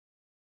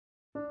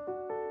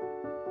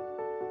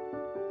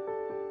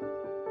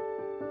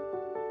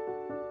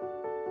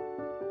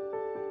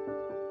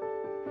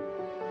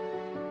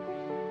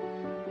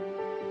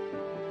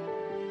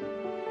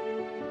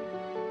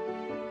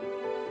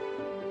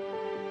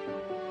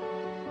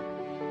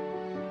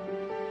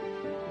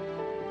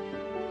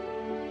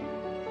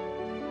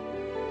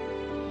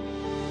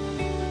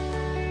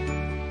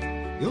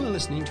You're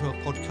listening to a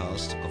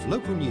podcast of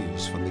local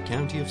news from the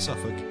county of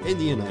Suffolk in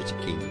the United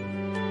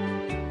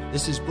Kingdom.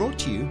 This is brought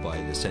to you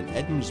by the St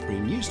Edmundsbury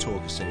News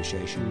Talk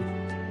Association,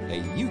 a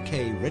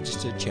UK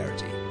registered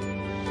charity.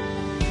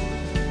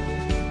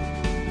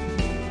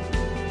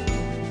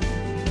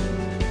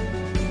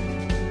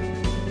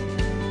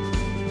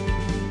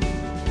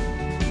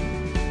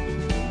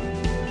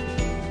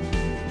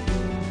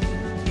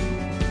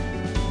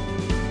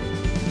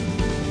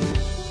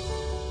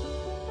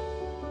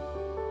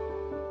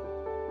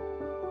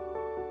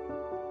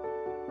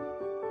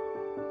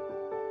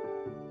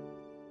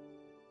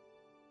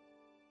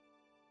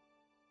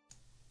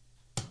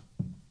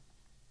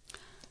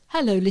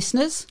 Hello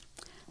listeners,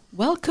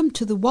 welcome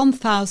to the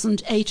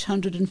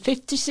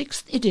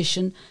 1856th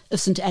edition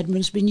of St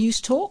Edmundsbury News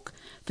Talk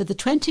for the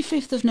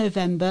 25th of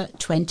November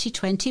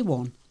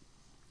 2021.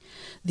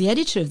 The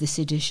editor of this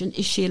edition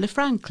is Sheila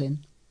Franklin,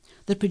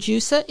 the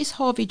producer is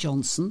Harvey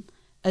Johnson,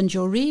 and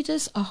your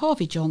readers are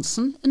Harvey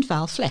Johnson and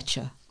Val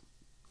Fletcher.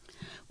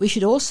 We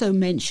should also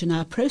mention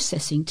our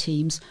processing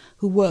teams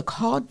who work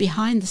hard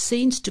behind the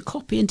scenes to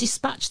copy and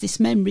dispatch this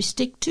memory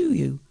stick to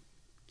you.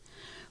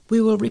 We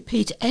will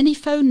repeat any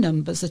phone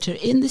numbers that are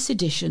in this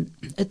edition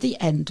at the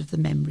end of the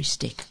memory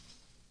stick.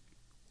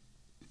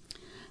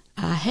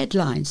 Our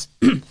headlines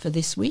for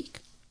this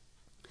week: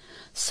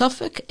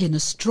 Suffolk in a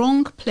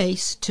strong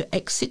place to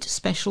exit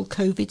special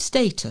COVID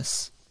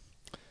status.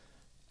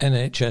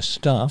 NHS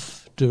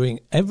staff doing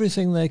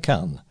everything they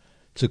can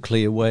to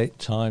clear wait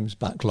times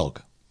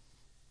backlog.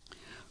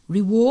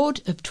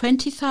 Reward of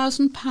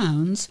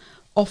 £20,000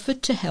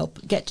 offered to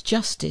help get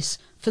justice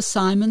for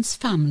Simon's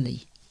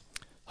family.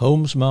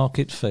 Holmes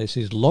Market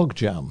faces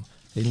logjam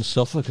in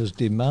Suffolk as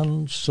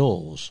demand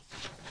soars.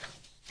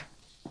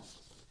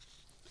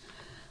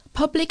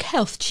 Public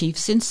health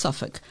chiefs in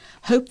Suffolk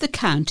hope the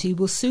county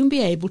will soon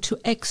be able to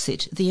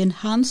exit the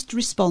Enhanced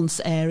Response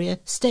Area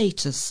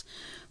status,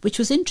 which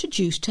was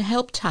introduced to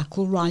help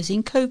tackle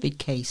rising COVID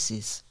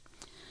cases.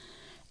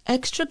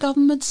 Extra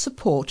government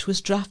support was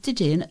drafted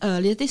in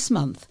earlier this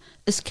month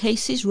as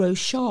cases rose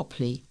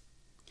sharply.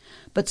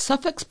 But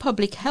Suffolk's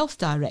Public Health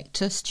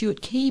Director,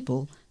 Stuart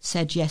Keeble,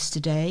 said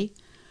yesterday,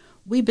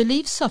 "We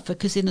believe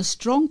Suffolk is in a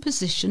strong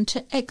position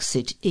to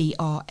exit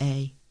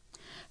ERA.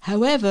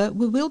 However,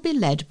 we will be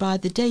led by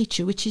the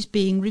data which is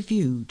being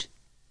reviewed."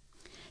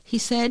 He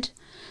said,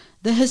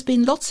 "There has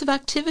been lots of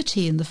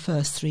activity in the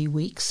first 3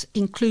 weeks,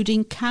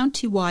 including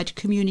county-wide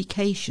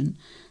communication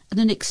and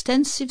an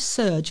extensive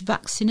surge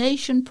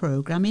vaccination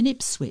programme in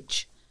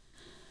Ipswich.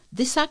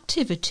 This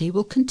activity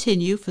will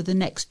continue for the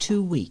next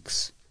 2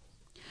 weeks.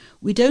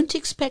 We don't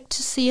expect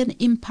to see an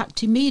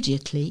impact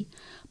immediately,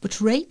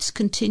 but rates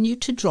continue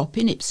to drop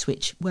in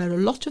Ipswich, where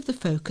a lot of the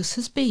focus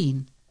has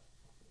been.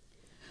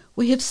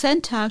 We have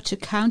sent out a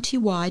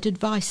county-wide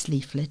advice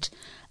leaflet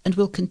and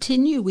will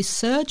continue with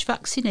surge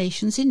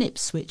vaccinations in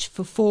Ipswich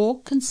for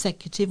 4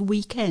 consecutive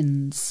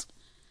weekends.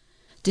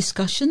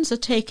 Discussions are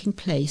taking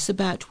place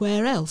about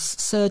where else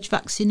surge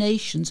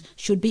vaccinations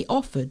should be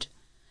offered.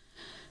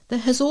 There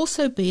has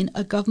also been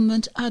a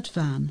government ad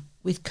van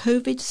with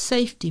COVID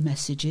safety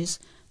messages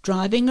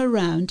driving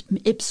around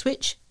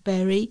Ipswich,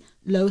 Bury,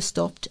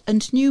 Lowestoft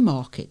and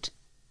Newmarket.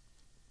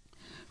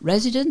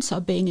 Residents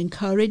are being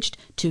encouraged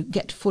to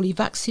get fully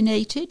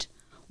vaccinated,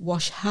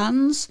 wash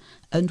hands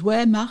and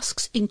wear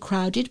masks in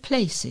crowded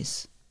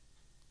places.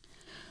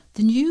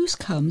 The news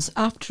comes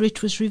after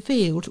it was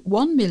revealed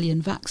 1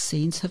 million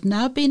vaccines have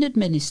now been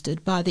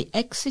administered by the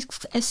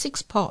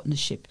Essex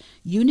Partnership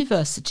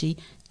University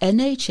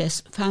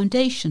NHS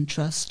Foundation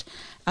Trust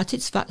at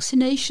its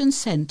vaccination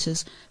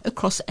centres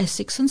across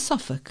Essex and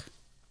Suffolk.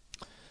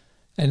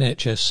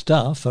 NHS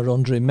staff are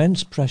under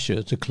immense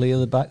pressure to clear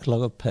the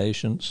backlog of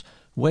patients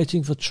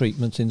waiting for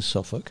treatment in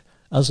Suffolk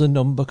as the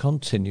number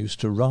continues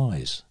to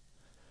rise.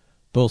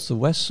 Both the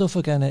West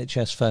Suffolk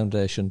NHS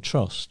Foundation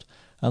Trust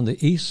and the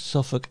East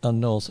Suffolk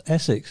and North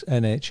Essex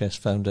NHS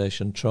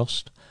Foundation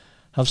Trust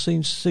have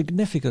seen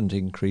significant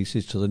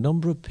increases to the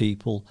number of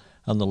people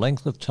and the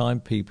length of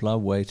time people are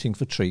waiting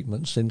for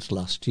treatment since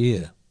last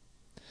year.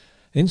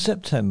 In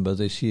September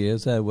this year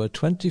there were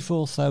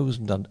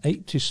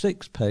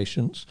 24,086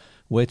 patients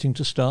waiting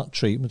to start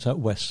treatment at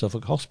West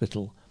Suffolk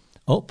Hospital,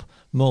 up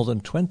more than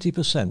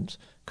 20%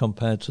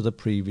 compared to the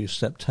previous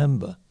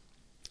September.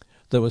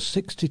 There were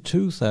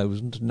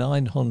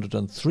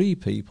 62,903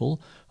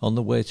 people on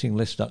the waiting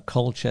list at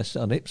Colchester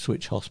and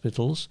Ipswich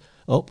hospitals,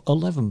 up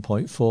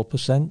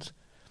 11.4%,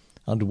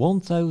 and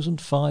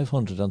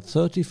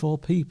 1,534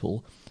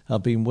 people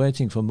have been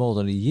waiting for more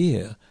than a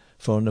year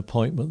for an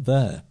appointment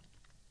there,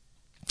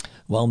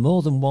 while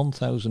more than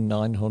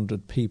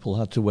 1,900 people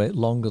had to wait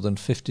longer than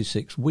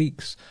 56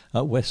 weeks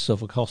at West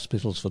Suffolk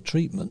hospitals for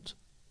treatment.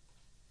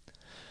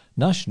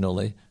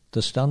 Nationally,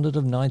 the standard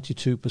of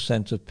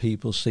 92% of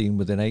people seen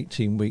within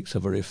 18 weeks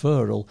of a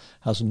referral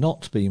has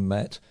not been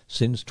met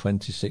since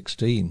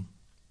 2016.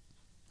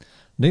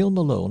 Neil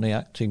Maloney,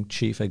 Acting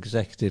Chief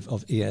Executive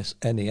of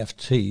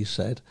NEFT,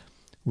 said,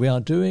 "We are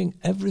doing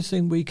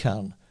everything we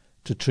can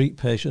to treat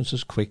patients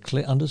as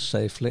quickly and as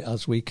safely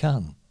as we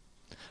can.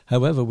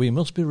 However, we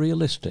must be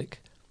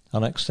realistic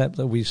and accept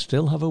that we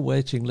still have a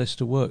waiting list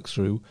to work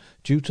through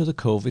due to the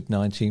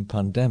COVID-19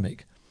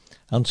 pandemic,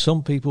 and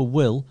some people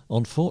will,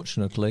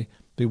 unfortunately,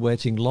 be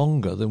waiting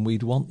longer than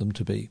we'd want them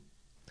to be.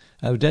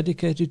 Our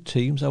dedicated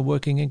teams are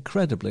working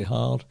incredibly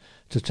hard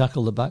to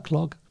tackle the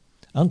backlog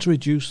and to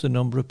reduce the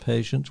number of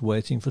patients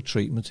waiting for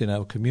treatment in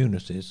our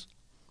communities.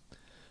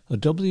 A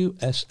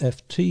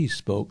WSFT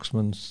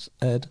spokesman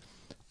said,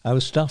 "Our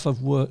staff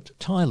have worked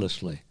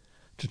tirelessly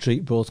to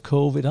treat both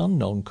COVID and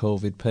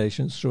non-COVID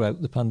patients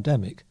throughout the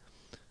pandemic.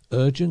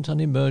 Urgent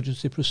and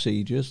emergency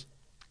procedures,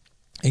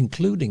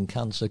 including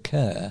cancer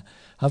care,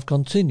 have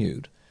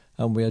continued,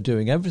 and we are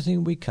doing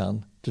everything we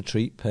can to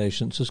treat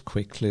patients as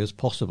quickly as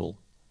possible.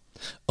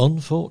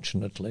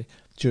 Unfortunately,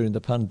 during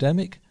the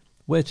pandemic,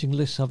 waiting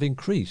lists have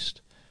increased,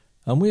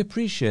 and we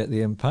appreciate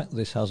the impact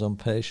this has on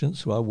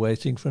patients who are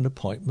waiting for an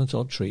appointment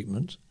or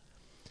treatment.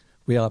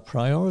 We are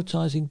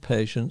prioritising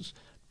patients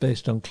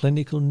based on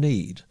clinical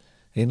need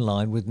in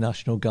line with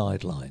national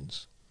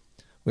guidelines.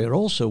 We are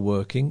also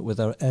working with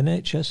our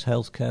NHS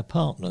healthcare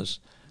partners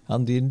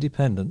and the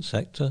independent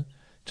sector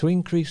to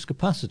increase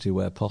capacity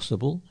where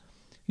possible,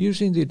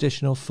 using the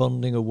additional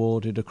funding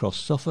awarded across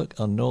Suffolk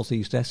and North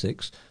East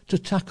Essex to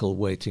tackle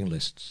waiting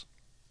lists."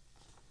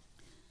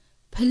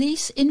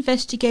 Police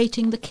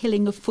investigating the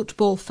killing of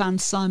football fan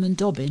Simon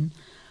Dobbin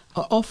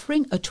are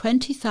offering a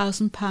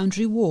 £20,000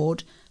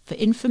 reward for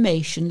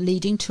information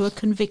leading to a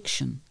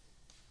conviction.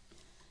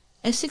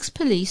 Essex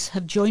Police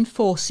have joined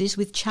forces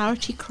with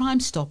charity Crime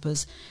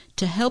Stoppers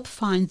to help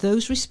find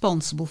those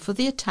responsible for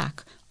the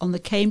attack on the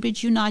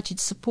Cambridge United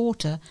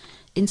supporter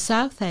in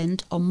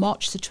Southend on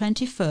March the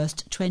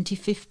 21st,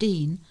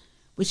 2015,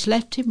 which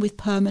left him with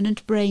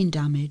permanent brain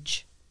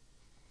damage.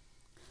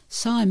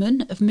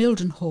 Simon of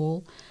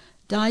Mildenhall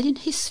died in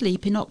his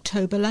sleep in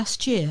October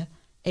last year,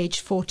 aged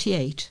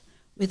 48,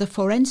 with a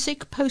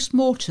forensic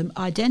post-mortem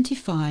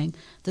identifying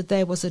that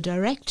there was a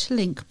direct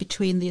link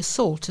between the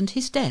assault and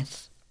his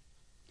death.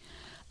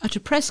 At a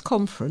press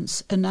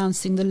conference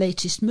announcing the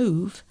latest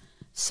move,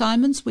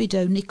 Simon's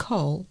widow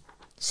Nicole,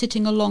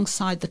 sitting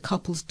alongside the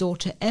couple's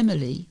daughter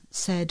Emily,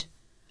 said,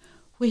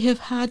 "We have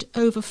had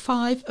over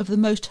 5 of the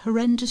most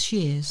horrendous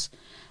years,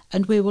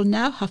 and we will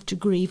now have to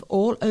grieve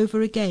all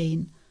over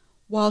again,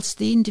 whilst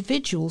the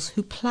individuals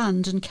who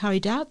planned and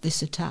carried out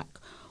this attack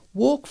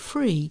walk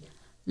free,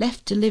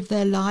 left to live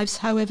their lives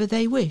however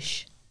they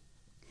wish.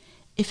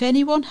 If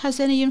anyone has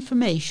any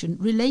information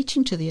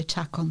relating to the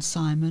attack on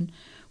Simon,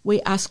 we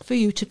ask for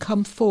you to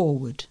come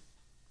forward."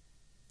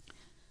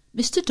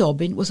 Mr.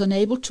 Dobbin was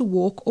unable to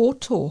walk or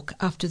talk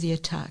after the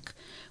attack,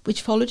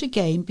 which followed a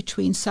game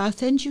between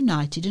Southend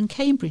United and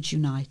Cambridge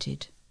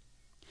United.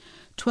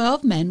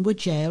 12 men were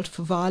jailed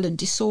for violent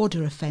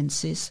disorder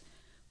offences,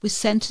 with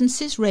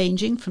sentences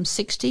ranging from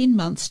 16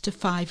 months to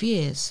 5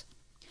 years,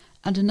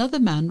 and another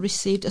man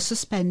received a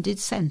suspended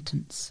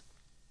sentence.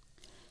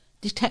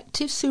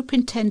 Detective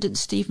Superintendent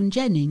Stephen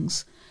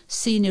Jennings,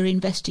 Senior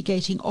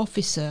Investigating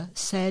Officer,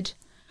 said,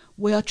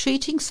 "We are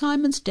treating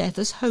Simon's death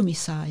as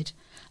homicide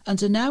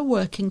and are now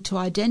working to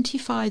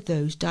identify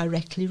those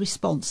directly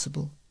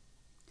responsible.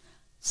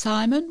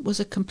 Simon was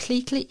a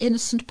completely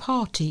innocent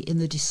party in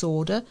the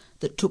disorder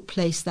that took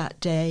place that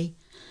day,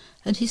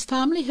 and his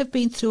family have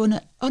been through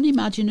an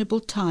unimaginable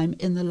time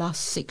in the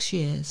last 6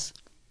 years.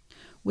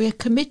 We are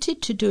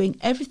committed to doing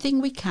everything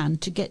we can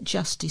to get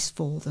justice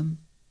for them.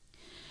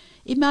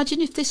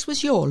 Imagine if this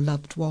was your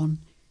loved one.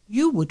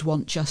 You would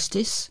want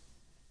justice.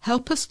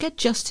 Help us get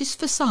justice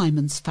for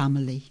Simon's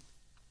family."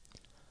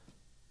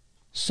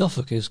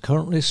 Suffolk is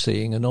currently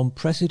seeing an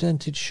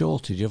unprecedented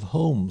shortage of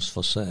homes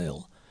for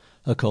sale,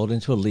 according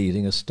to a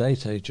leading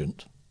estate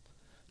agent.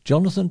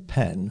 Jonathan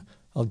Penn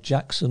of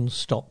Jackson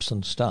Stops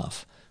and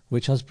Staff,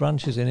 which has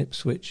branches in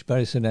Ipswich,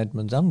 Bury St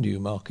Edmunds and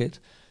Newmarket,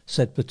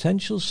 said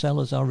potential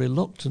sellers are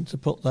reluctant to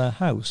put their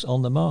house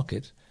on the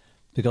market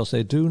because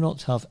they do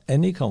not have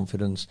any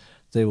confidence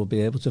they will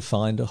be able to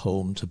find a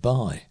home to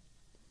buy.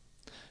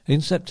 In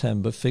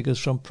September, figures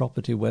from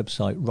property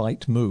website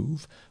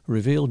Rightmove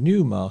revealed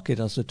Newmarket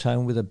as the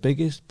town with the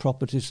biggest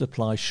property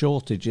supply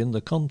shortage in the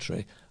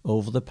country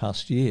over the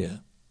past year.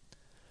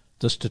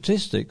 The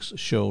statistics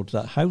showed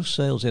that house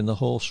sales in the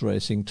horse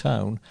racing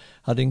town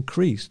had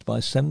increased by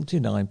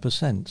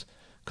 79%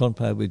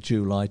 compared with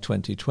July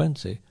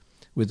 2020,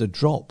 with a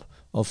drop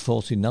of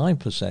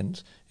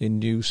 49% in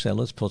new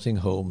sellers putting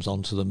homes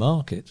onto the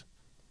market.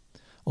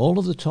 All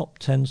of the top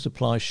 10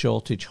 supply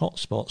shortage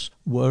hotspots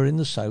were in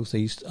the south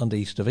east and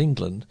east of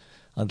England,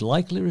 and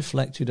likely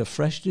reflected a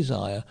fresh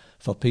desire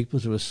for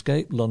people to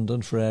escape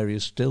London for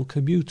areas still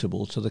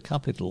commutable to the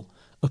capital,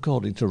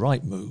 according to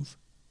Rightmove.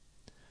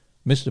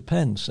 Mr.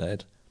 Penn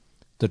said,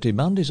 "The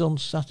demand is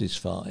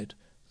unsatisfied.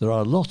 There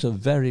are a lot of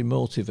very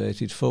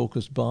motivated,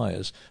 focused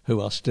buyers who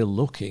are still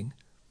looking.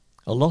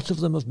 A lot of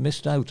them have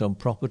missed out on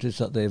properties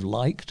that they've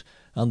liked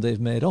and they've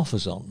made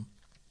offers on.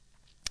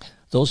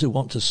 Those who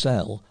want to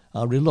sell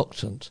are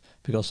reluctant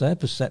because their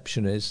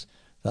perception is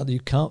that you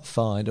can't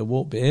find or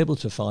won't be able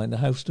to find a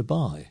house to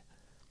buy.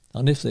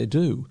 And if they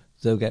do,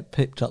 they'll get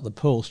pipped at the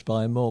post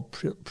by a more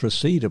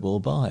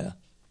proceedable buyer.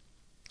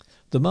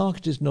 The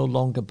market is no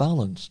longer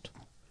balanced.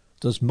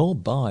 There's more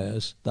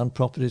buyers than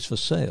properties for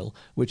sale,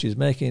 which is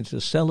making it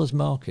a seller's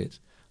market,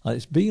 and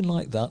it's been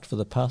like that for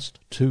the past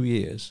 2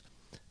 years.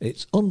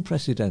 It's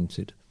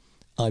unprecedented.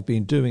 I've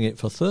been doing it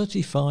for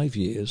 35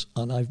 years,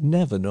 and I've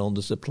never known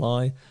the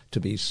supply to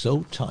be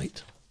so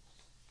tight.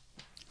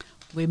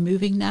 We're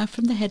moving now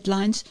from the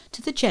headlines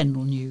to the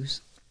general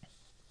news.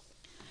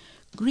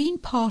 Green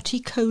Party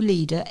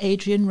co-leader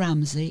Adrian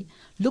Ramsay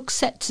looks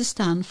set to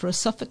stand for a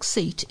Suffolk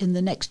seat in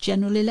the next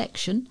general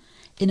election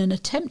in an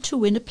attempt to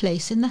win a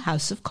place in the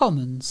House of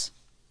Commons.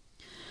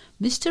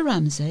 Mr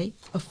Ramsay,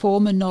 a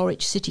former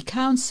Norwich City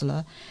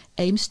Councillor,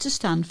 aims to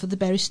stand for the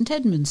Bury St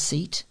Edmunds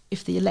seat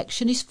if the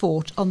election is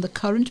fought on the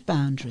current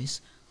boundaries,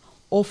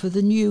 or for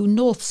the new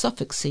North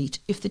Suffolk seat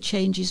if the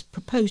changes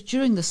proposed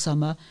during the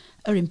summer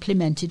are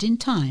implemented in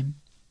time.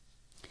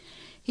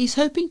 He's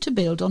hoping to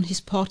build on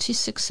his party's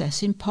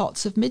success in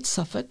parts of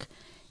Mid-Suffolk,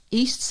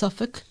 East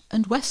Suffolk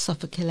and West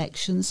Suffolk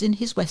elections in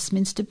his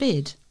Westminster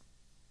bid.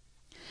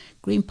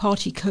 Green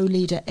Party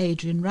co-leader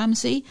Adrian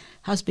Ramsay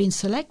has been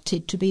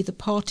selected to be the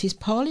party's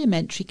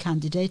parliamentary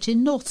candidate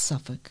in North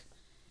Suffolk.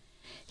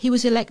 He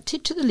was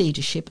elected to the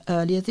leadership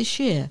earlier this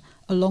year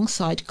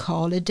alongside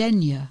Carla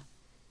Denyer.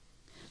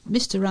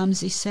 Mr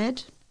Ramsay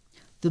said,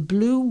 "The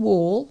blue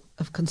wall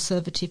of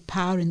Conservative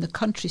power in the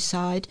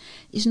countryside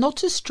is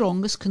not as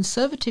strong as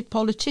Conservative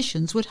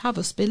politicians would have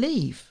us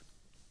believe."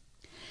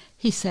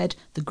 He said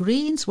the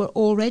Greens were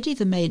already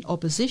the main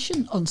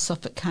opposition on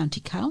Suffolk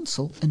County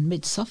Council and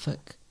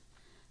Mid-Suffolk.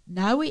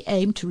 Now we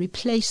aim to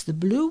replace the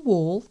blue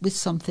wall with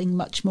something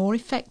much more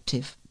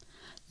effective,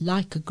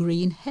 like a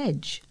green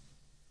hedge.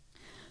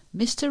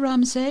 Mr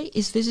Ramsay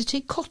is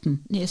visiting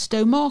Cotton near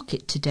Stow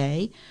Market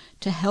today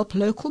to help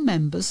local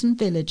members and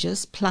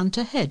villagers plant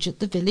a hedge at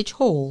the village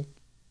hall.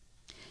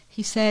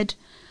 He said,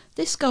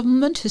 "This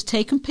government has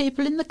taken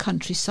people in the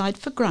countryside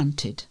for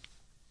granted.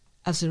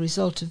 As a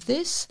result of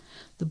this,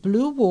 the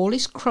blue wall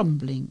is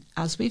crumbling,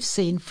 as we've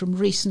seen from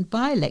recent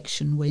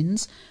by-election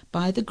wins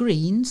by the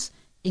Greens,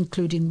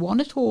 including one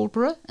at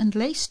Aldborough and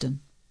Leiston."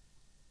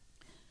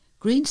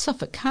 Green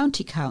Suffolk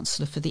County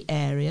Councillor for the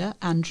area,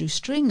 Andrew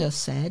Stringer,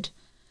 said,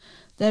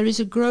 "There is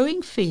a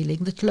growing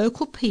feeling that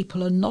local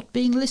people are not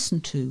being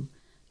listened to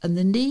and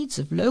the needs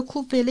of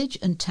local village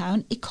and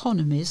town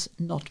economies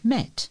not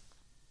met."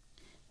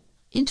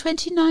 In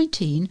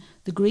 2019,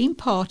 the Green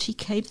Party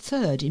came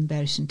third in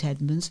Bury St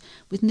Edmunds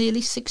with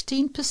nearly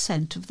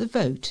 16% of the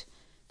vote,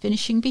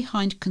 finishing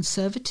behind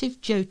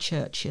Conservative Joe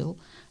Churchill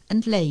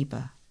and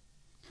Labour.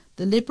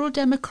 The Liberal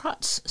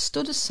Democrats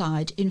stood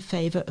aside in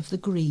favour of the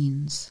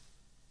Greens.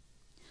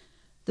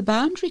 The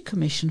Boundary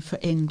Commission for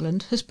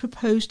England has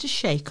proposed a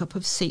shake-up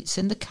of seats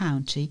in the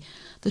county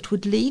that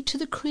would lead to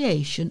the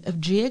creation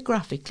of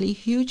geographically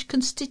huge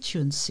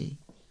constituency,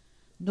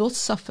 North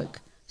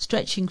Suffolk,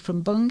 stretching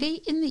from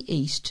Bungay in the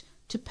east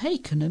to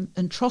Pakenham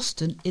and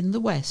Troston in the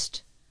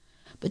west.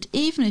 But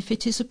even if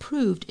it is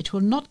approved, it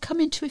will not come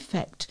into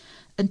effect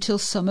until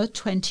summer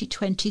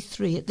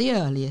 2023 at the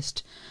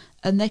earliest,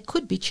 and there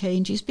could be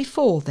changes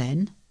before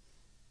then.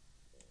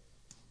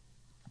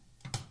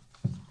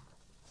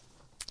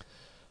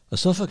 A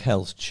Suffolk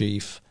Health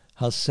Chief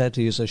has said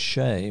he is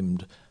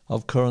ashamed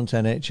of current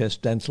NHS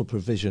dental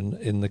provision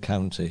in the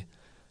county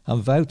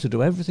and vowed to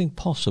do everything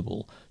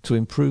possible to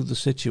improve the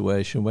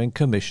situation when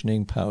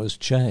commissioning powers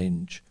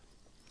change.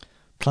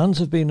 Plans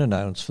have been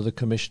announced for the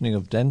commissioning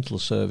of dental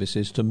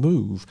services to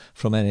move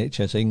from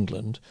NHS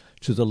England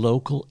to the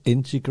local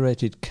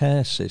Integrated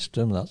Care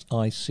System, that's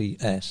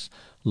ICS,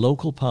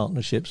 local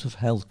partnerships of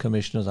health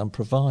commissioners and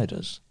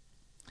providers.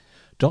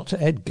 Dr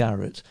Ed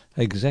Garrett,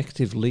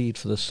 executive lead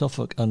for the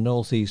Suffolk and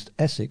North East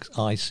Essex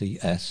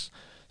ICS,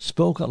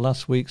 spoke at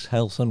last week's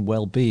Health and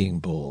Wellbeing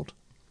Board.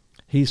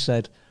 He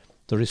said,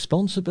 "The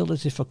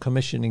responsibility for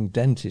commissioning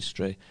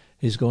dentistry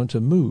is going to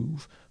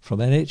move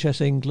from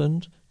NHS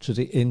England to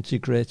the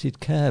Integrated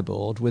Care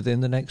Board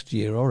within the next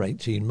year or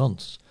 18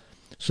 months,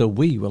 so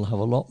we will have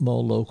a lot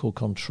more local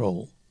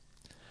control.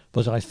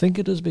 But I think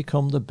it has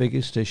become the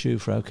biggest issue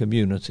for our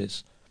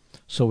communities,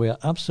 so we are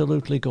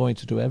absolutely going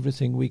to do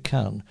everything we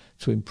can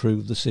to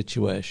improve the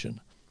situation.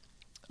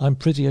 I'm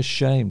pretty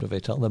ashamed of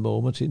it at the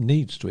moment. It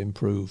needs to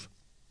improve."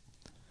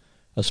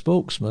 A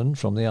spokesman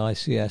from the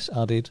ICS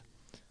added,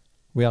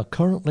 "We are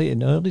currently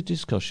in early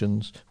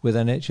discussions with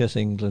NHS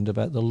England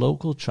about the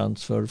local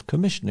transfer of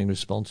commissioning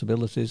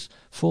responsibilities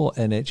for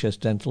NHS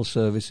dental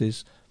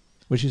services,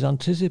 which is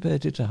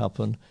anticipated to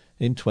happen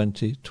in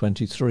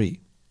 2023.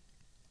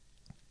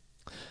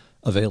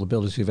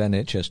 Availability of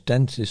NHS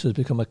dentists has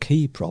become a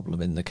key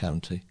problem in the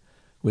county,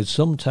 with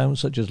some towns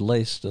such as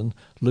Leiston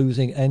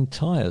losing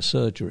entire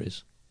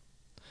surgeries.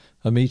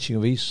 A meeting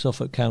of East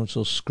Suffolk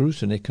Council's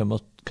Scrutiny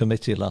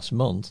Committee last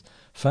month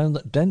found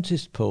that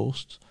dentist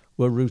posts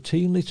were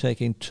routinely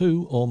taking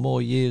 2 or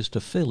more years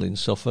to fill in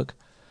Suffolk,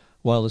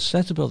 while the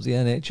setup of the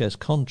NHS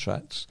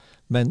contracts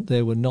meant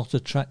they were not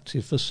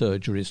attractive for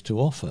surgeries to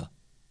offer.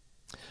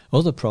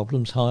 Other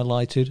problems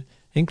highlighted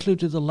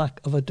included the lack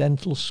of a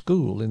dental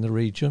school in the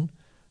region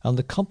and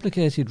the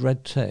complicated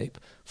red tape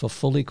for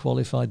fully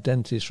qualified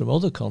dentists from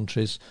other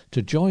countries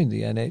to join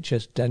the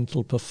NHS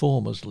dental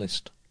performers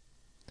list.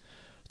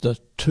 The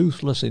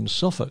Toothless in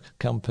Suffolk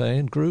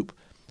campaign group,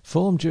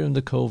 formed during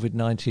the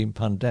COVID-19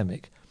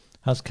 pandemic,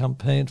 has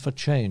campaigned for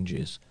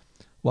changes,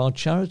 while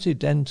charity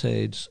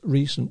DentAid's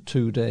recent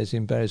 2 days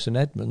in Bury St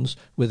Edmunds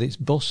with its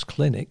bus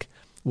clinic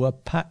were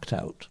packed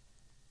out.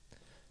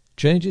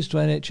 Changes to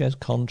NHS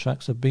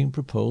contracts have been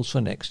proposed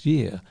for next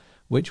year,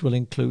 which will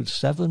include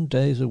 7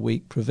 days a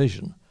week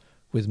provision,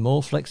 with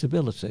more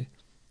flexibility,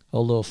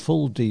 although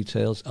full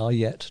details are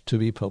yet to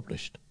be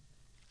published.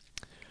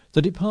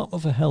 The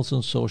Department for Health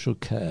and Social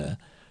Care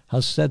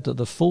has said that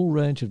the full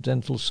range of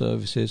dental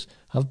services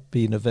have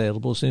been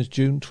available since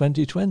June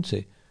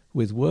 2020,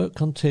 with work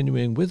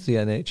continuing with the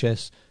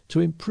NHS to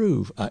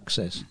improve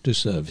access to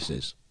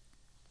services.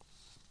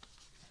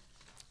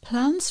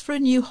 Plans for a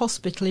new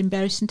hospital in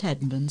Bury St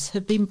Edmunds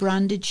have been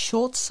branded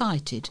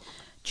short-sighted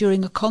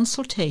during a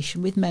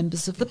consultation with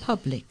members of the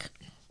public.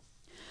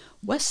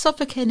 West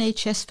Suffolk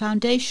NHS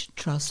Foundation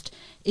Trust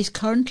is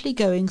currently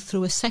going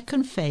through a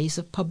second phase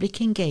of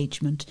public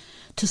engagement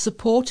to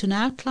support an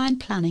outline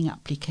planning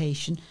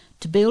application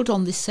to build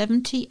on the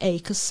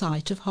 70-acre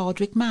site of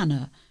Hardwick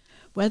Manor,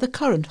 where the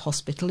current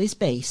hospital is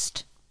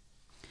based.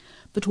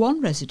 But one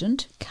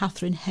resident,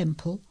 Catherine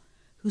Hempel,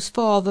 whose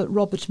father,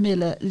 Robert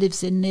Miller,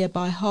 lives in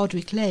nearby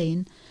Hardwick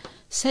Lane,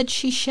 said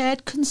she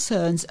shared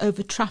concerns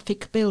over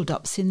traffic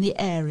build-ups in the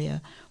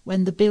area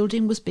when the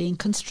building was being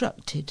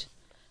constructed,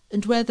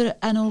 and whether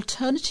an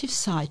alternative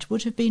site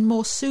would have been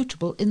more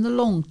suitable in the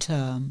long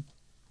term.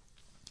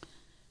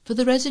 For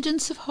the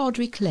residents of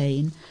Hardwick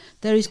Lane,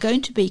 there is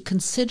going to be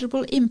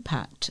considerable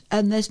impact,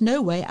 and there's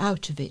no way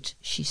out of it,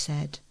 she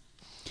said.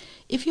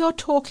 If you're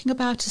talking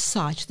about a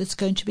site that's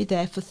going to be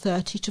there for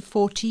 30 to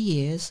 40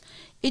 years,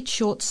 it's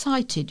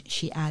short-sighted,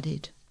 she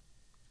added.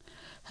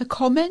 Her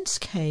comments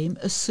came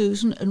as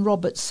Susan and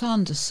Robert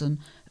Sanderson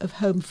of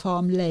Home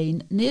Farm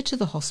Lane, near to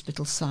the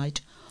hospital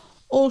site,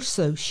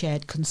 also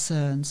shared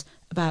concerns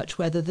about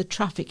whether the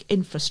traffic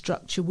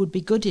infrastructure would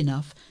be good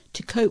enough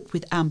to cope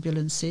with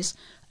ambulances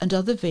and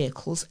other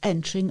vehicles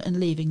entering and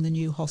leaving the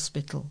new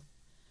hospital.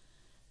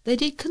 They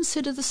did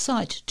consider the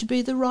site to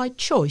be the right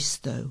choice,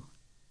 though.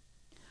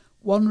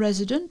 One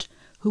resident,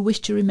 who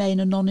wished to remain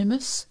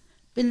anonymous,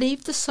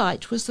 believed the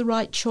site was the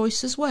right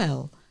choice as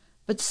well,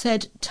 but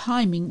said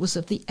timing was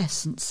of the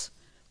essence,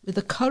 with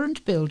the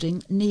current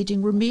building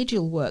needing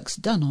remedial works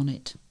done on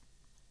it.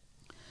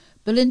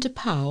 Belinda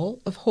Powell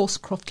of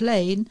Horsecroft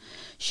Lane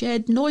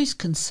shared noise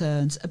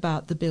concerns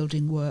about the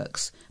building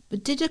works,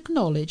 but did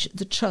acknowledge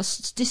the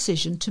Trust's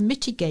decision to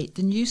mitigate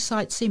the new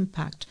site's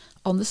impact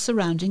on the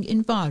surrounding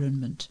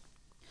environment.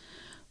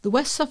 The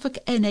West Suffolk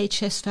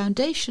NHS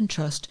Foundation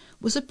Trust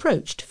was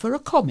approached for a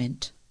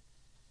comment.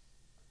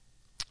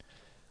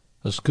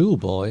 A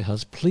schoolboy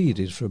has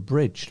pleaded for a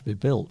bridge to be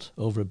built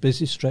over a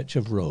busy stretch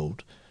of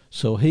road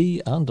so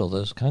he and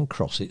others can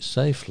cross it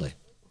safely.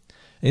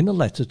 In a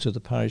letter to the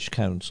parish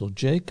council,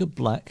 Jacob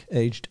Black,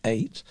 aged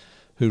 8,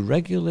 who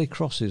regularly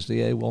crosses the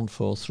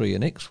A143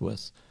 in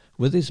Ixworth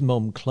with his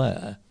mum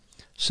Claire,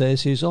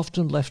 says he is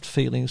often left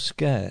feeling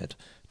scared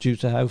due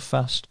to how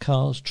fast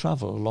cars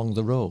travel along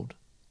the road.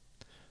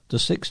 The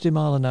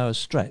 60-mile-an-hour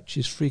stretch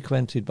is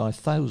frequented by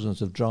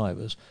thousands of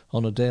drivers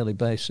on a daily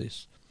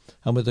basis,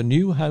 and with a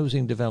new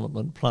housing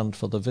development planned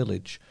for the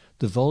village,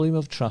 the volume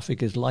of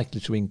traffic is likely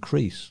to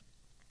increase.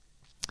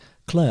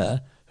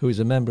 Claire, who is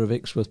a member of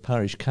Ixworth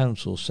Parish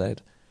Council,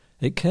 said,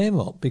 "It came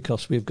up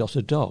because we've got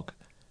a dog,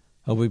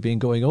 and we've been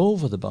going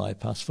over the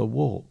bypass for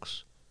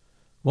walks.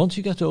 Once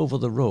you get over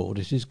the road,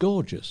 it is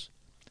gorgeous,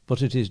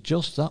 but it is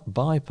just that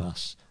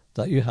bypass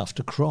that you have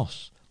to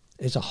cross.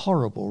 It's a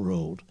horrible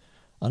road,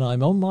 and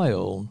I'm on my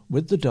own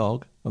with the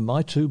dog and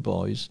my 2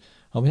 boys,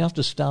 and we have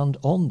to stand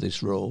on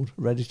this road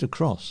ready to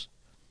cross.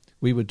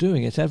 We were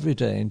doing it every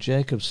day, and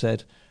Jacob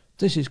said,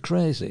 'This is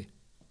crazy.'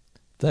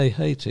 They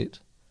hate it.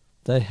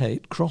 They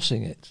hate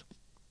crossing it."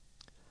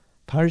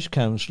 Parish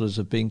councillors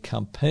have been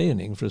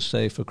campaigning for a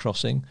safer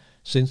crossing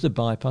since the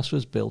bypass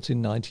was built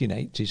in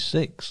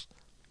 1986.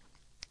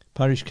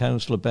 Parish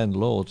councillor Ben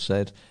Lord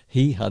said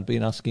he had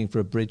been asking for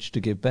a bridge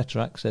to give better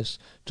access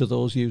to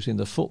those using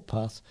the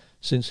footpath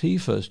since he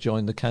first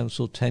joined the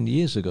council 10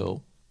 years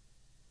ago.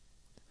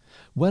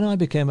 "When I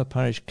became a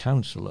parish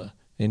councillor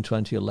in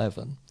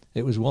 2011,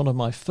 it was one of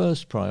my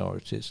first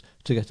priorities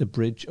to get a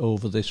bridge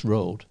over this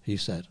road," he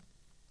said.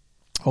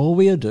 "All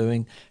we are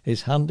doing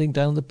is handing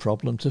down the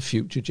problem to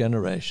future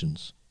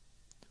generations."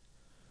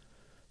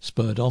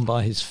 Spurred on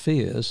by his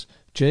fears,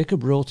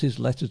 Jacob wrote his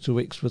letter to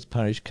Ixworth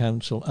Parish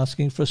Council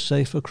asking for a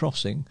safer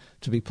crossing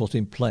to be put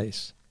in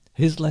place.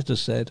 His letter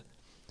said,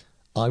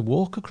 "I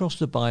walk across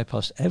the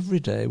bypass every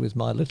day with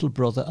my little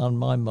brother and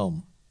my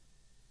mum."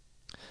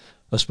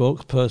 A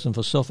spokesperson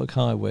for Suffolk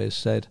Highways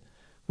said,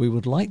 "We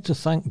would like to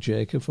thank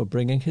Jacob for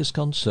bringing his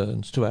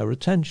concerns to our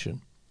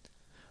attention.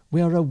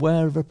 We are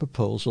aware of a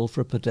proposal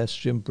for a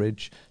pedestrian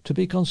bridge to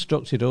be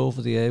constructed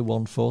over the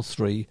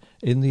A143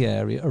 in the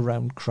area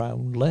around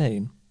Crown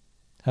Lane.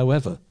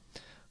 However,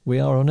 we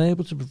are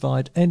unable to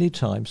provide any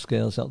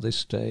timescales at this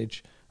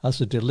stage, as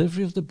the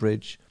delivery of the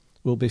bridge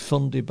will be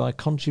funded by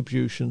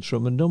contributions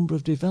from a number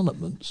of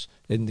developments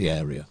in the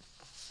area.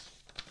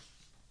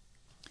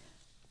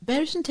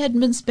 Bury St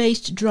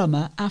Edmunds-based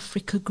drummer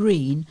Africa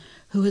Green,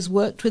 who has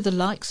worked with the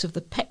likes of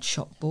the Pet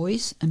Shop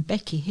Boys and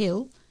Becky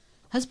Hill,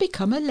 has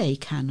become a lay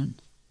canon.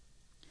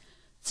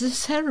 The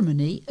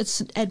ceremony at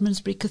St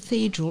Edmundsbury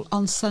Cathedral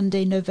on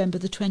Sunday, November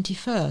the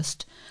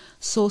 21st,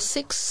 saw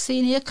 6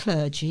 senior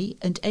clergy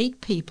and 8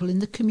 people in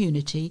the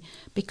community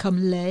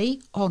become lay,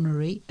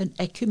 honorary and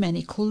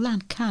ecumenical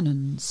land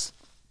canons.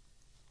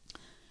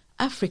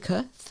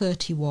 Africa,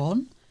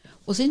 31,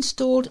 was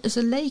installed as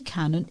a lay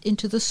canon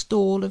into the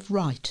stall of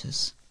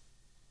writers.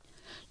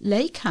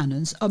 Lay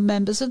canons are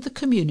members of the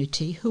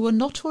community who are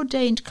not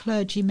ordained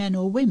clergymen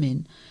or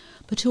women,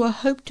 but who are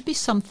hoped to be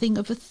something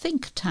of a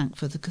think tank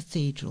for the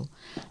cathedral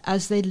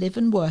as they live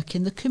and work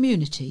in the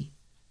community,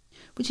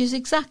 which is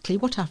exactly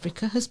what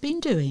Africa has been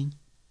doing.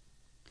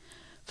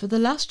 For the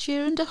last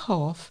year and a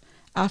half,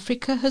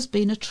 Africa has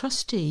been a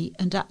trustee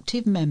and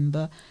active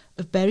member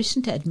of Bury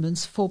St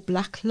Edmunds for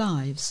Black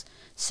Lives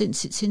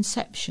since its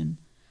inception,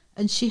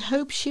 and she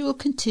hopes she will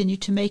continue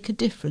to make a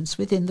difference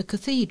within the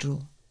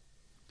cathedral.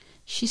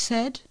 She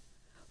said,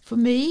 "For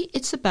me,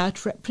 it's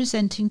about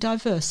representing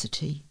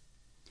diversity.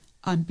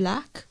 I'm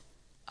black,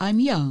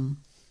 I'm young.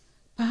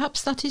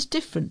 Perhaps that is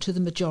different to the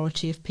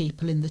majority of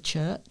people in the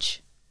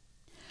church.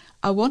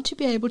 I want to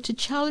be able to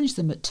challenge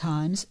them at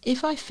times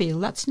if I feel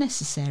that's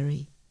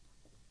necessary.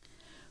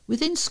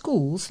 Within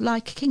schools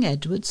like King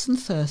Edward's and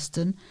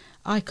Thurston,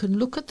 I can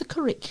look at the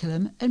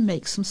curriculum and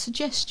make some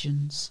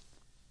suggestions.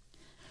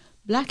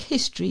 Black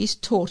history is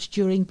taught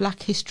during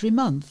Black History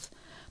Month,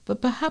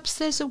 but perhaps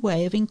there's a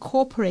way of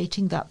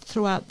incorporating that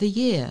throughout the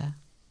year.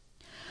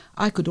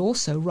 I could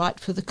also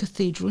write for the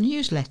cathedral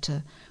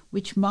newsletter,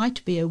 which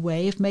might be a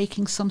way of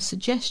making some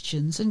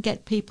suggestions and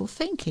get people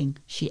thinking,"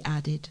 she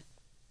added.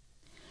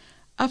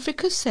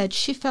 Africa said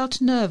she felt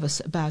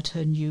nervous about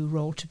her new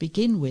role to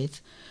begin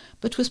with,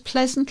 but was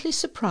pleasantly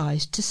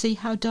surprised to see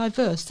how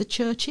diverse the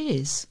church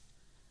is.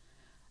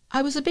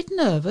 "I was a bit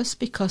nervous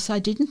because I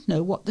didn't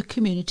know what the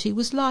community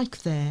was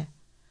like there,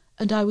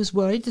 and I was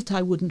worried that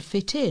I wouldn't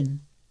fit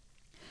in.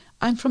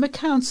 I'm from a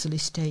council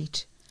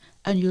estate,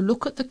 and you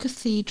look at the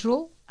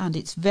cathedral and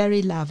it's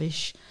very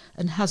lavish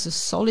and has a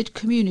solid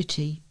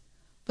community,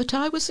 but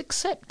I was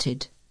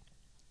accepted.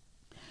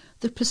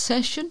 The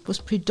procession was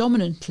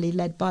predominantly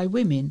led by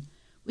women,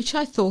 which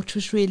I thought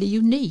was really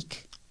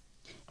unique.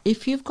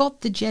 If you've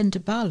got the gender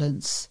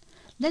balance,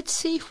 let's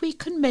see if we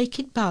can make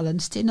it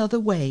balanced in other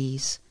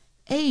ways,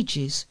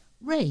 ages,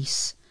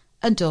 race,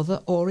 and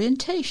other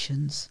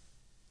orientations.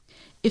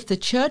 If the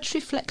church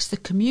reflects the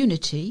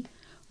community,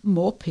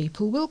 more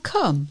people will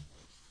come."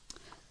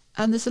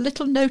 And there's a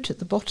little note at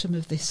the bottom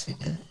of this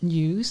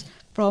news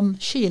from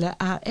Sheila,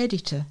 our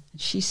editor.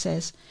 She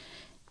says,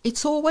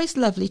 "It's always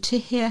lovely to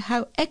hear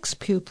how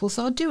ex-pupils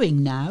are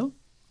doing now.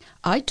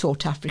 I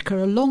taught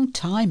Africa a long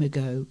time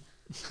ago."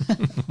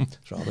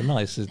 It's rather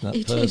nice, isn't it?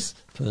 It is.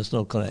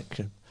 Personal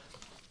connection.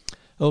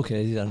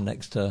 Okay, then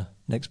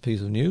next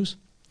piece of news.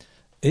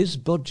 Is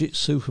budget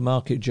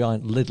supermarket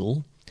giant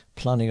Lidl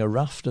planning a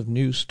raft of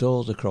new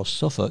stores across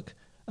Suffolk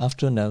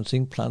after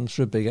announcing plans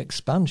for a big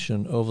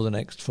expansion over the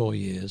next 4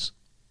 years?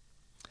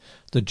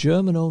 The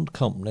German-owned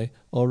company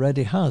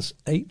already has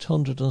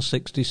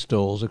 860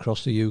 stores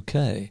across the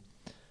UK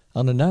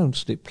and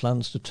announced it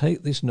plans to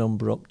take this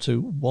number up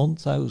to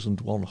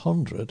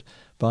 1,100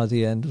 by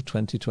the end of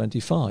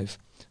 2025,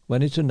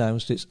 when it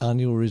announced its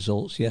annual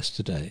results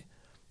yesterday.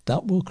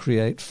 That will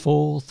create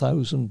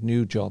 4,000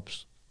 new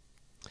jobs.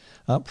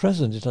 At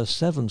present it has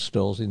 7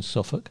 stores in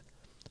Suffolk,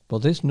 but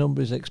this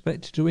number is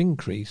expected to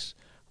increase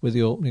with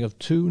the opening of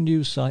 2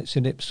 new sites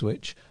in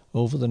Ipswich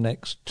over the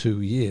next 2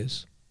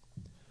 years.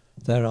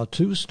 There are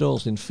 2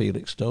 stores in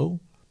Felixstowe,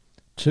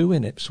 2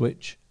 in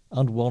Ipswich,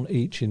 and 1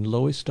 each in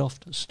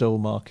Lowestoft,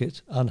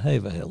 Stowmarket and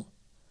Haverhill.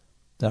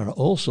 There are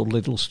also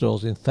Lidl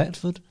stores in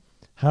Thetford,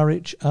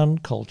 Harwich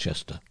and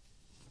Colchester.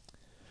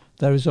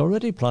 There is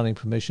already planning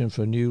permission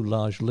for a new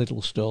large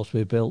Lidl store to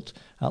be built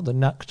at the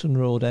Nacton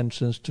Road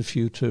entrance to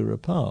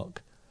Futura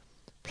Park.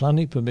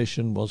 Planning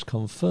permission was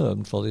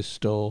confirmed for this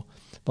store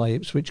by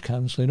Ipswich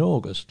Council in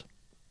August.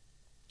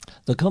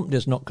 The company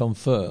has not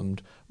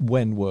confirmed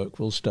when work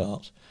will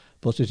start,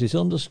 but it is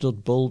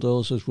understood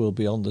bulldozers will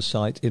be on the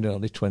site in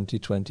early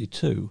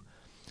 2022,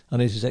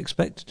 and it is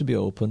expected to be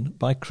open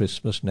by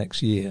Christmas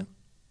next year.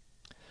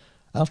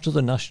 After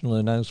the national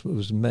announcement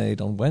was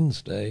made on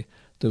Wednesday,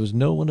 there was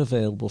no one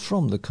available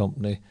from the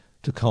company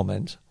to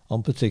comment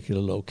on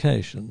particular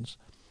locations,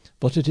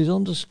 but it is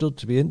understood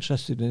to be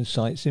interested in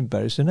sites in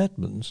Bury St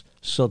Edmunds,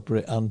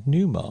 Sudbury and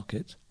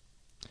Newmarket.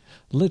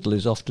 Lidl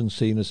is often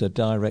seen as a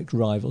direct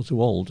rival to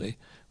Aldi,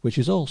 which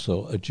is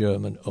also a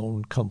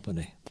German-owned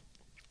company.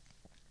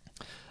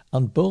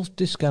 And both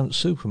discount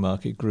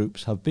supermarket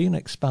groups have been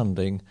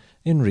expanding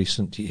in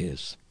recent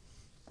years.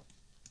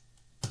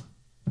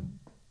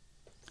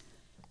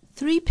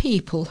 3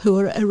 people who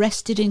were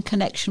arrested in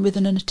connection with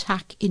an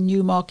attack in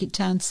Newmarket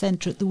Town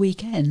Centre at the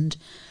weekend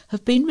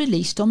have been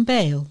released on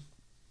bail.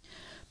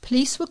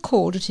 Police were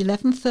called at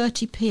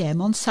 11:30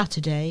 p.m. on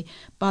Saturday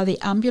by the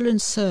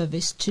ambulance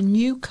service to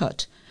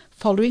Newcut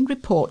following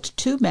report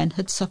 2 men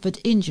had suffered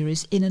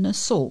injuries in an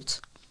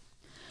assault.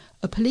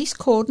 A police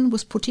cordon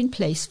was put in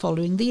place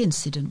following the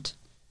incident.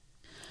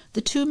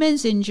 The 2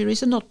 men's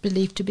injuries are not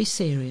believed to be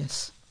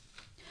serious.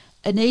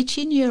 An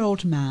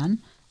 18-year-old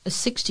man, a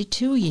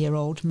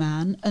 62-year-old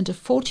man and a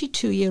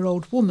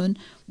 42-year-old woman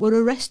were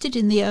arrested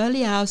in the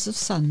early hours of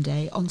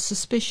Sunday on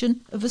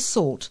suspicion of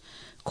assault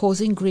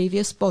causing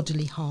grievous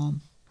bodily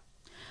harm.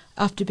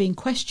 After being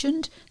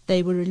questioned,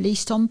 they were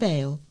released on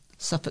bail,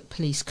 Suffolk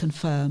Police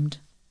confirmed.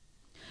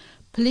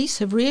 Police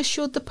have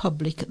reassured the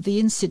public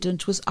the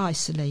incident was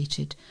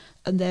isolated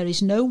and there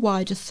is no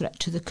wider threat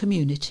to the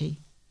community.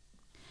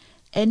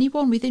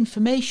 Anyone with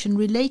information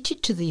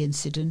related to the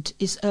incident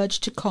is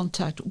urged to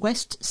contact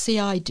West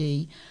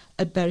CID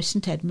at Bury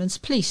St Edmunds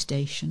Police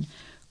Station,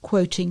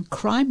 quoting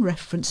crime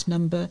reference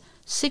number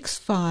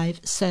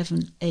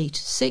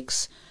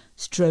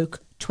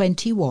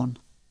 65786/21.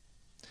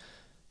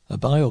 A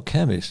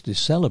biochemist is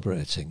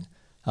celebrating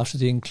after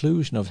the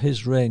inclusion of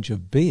his range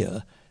of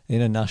beer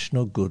in a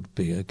National Good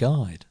Beer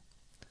Guide.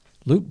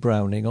 Luke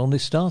Browning only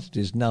started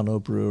his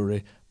nano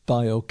brewery,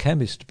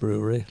 Biochemist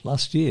Brewery,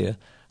 last year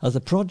as a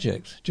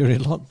project during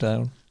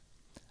lockdown.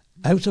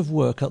 Out of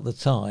work at the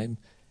time,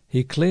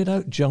 he cleared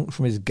out junk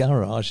from his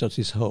garage at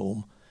his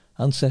home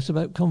and set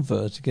about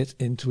converting it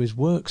into his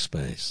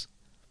workspace.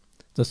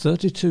 The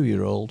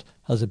 32-year-old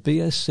has a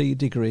BSc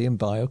degree in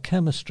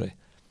biochemistry,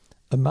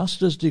 a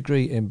master's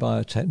degree in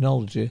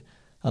biotechnology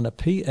and a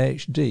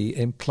PhD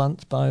in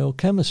plant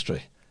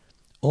biochemistry,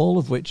 all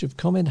of which have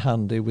come in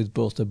handy with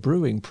both the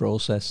brewing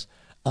process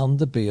and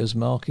the beer's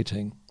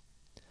marketing.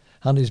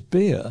 And his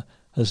beer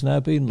has now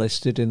been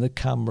listed in the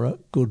CAMRA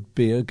Good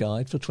Beer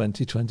Guide for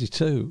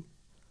 2022.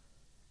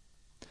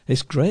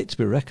 It's great to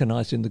be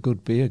recognised in the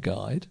Good Beer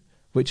Guide,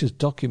 which has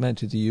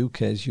documented the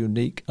UK's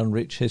unique and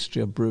rich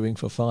history of brewing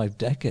for 5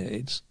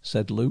 decades,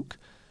 said Luke,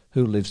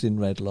 who lives in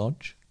Red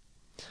Lodge.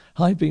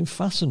 I've been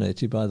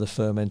fascinated by the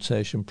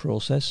fermentation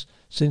process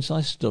since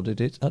I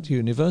studied it at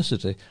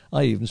university.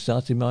 I even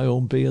started my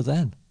own beer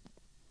then.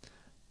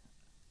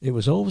 It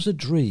was always a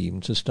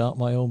dream to start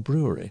my own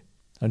brewery,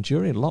 and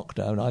during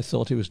lockdown I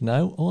thought it was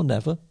now or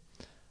never,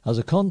 as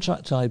a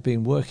contract I'd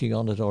been working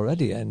on had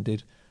already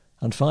ended,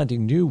 and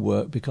finding new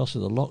work because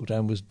of the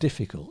lockdown was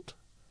difficult.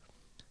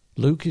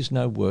 Luke is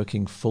now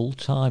working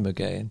full-time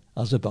again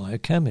as a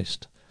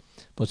biochemist,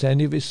 but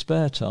any of his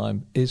spare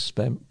time is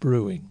spent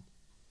brewing.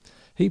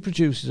 He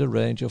produces a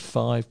range of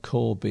 5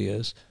 core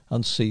beers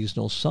and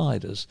seasonal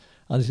ciders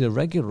and is a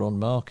regular on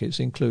markets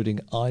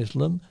including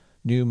Isleham,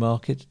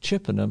 Newmarket,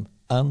 Chippenham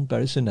and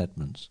Bury St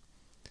Edmunds.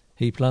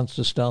 He plans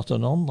to start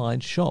an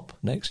online shop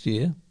next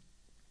year.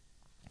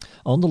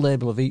 On the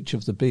label of each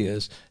of the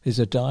beers is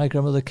a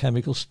diagram of the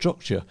chemical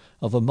structure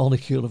of a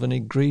molecule of an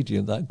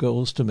ingredient that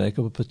goes to make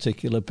up a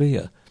particular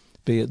beer,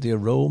 be it the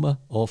aroma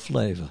or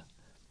flavour.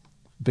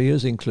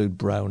 Beers include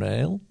brown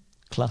ale,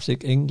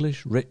 classic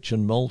English, rich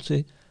and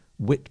malty,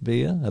 wit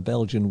beer, a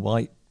Belgian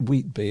white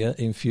wheat beer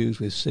infused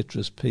with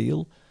citrus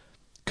peel,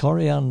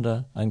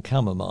 coriander and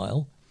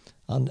chamomile,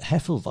 and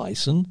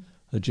Hefeweizen,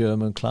 a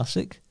German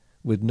classic,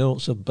 with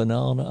notes of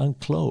banana and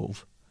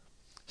clove.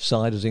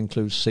 Ciders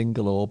include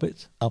single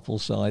orbit, apple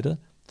cider,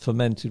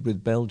 fermented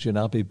with Belgian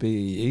Abbey BE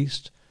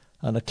yeast,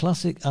 and a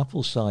classic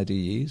apple cider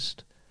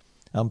yeast,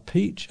 and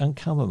peach and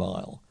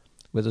chamomile,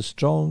 with a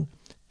strong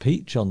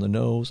peach on the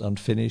nose and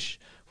finish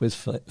with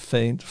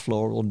faint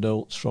floral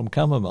notes from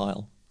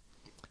chamomile.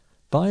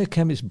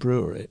 Biochemist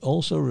Brewery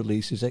also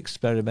releases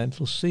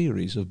experimental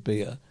series of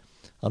beer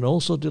and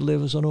also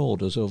delivers on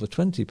orders over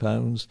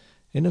 £20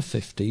 in a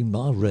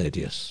 15-mile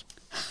radius.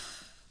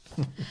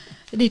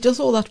 And he does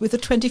all that with a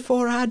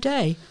 24-hour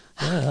day.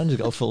 Yeah, and he's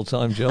got a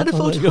full-time job. And a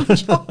full-time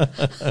job.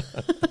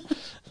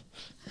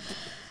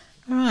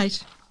 All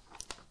right.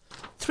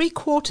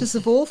 3/4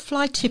 of all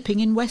fly tipping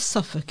in West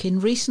Suffolk in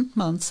recent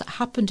months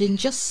happened in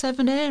just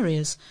 7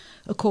 areas,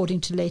 according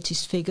to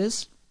latest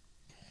figures.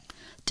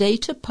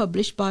 Data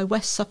published by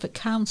West Suffolk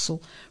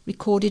Council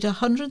recorded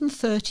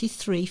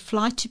 133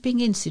 fly tipping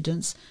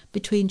incidents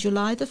between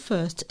July the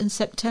 1st and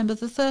September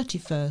the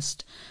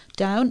 31st,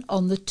 down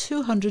on the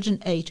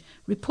 208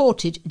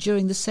 reported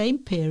during the same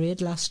period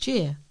last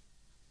year.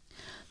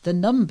 The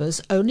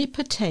numbers only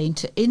pertain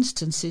to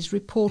instances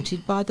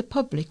reported by the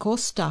public or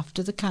staff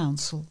to the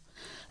council,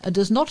 and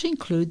does not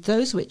include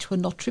those which were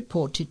not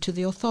reported to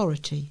the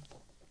authority.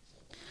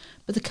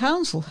 But the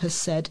council has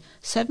said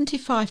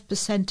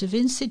 75% of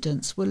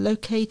incidents were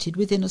located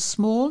within a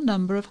small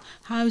number of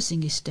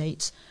housing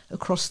estates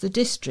across the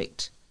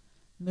district: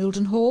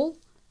 Mildenhall,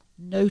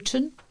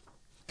 Noton,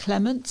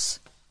 Clements,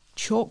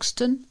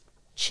 Chalkston,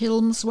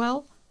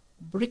 Chelmswell,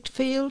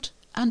 Brickfield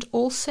and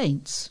All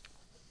Saints.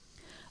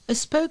 A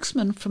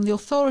spokesman from the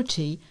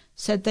authority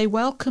said they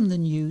welcome the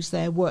news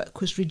their work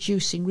was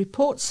reducing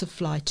reports of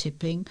fly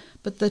tipping,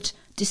 but that,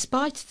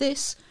 despite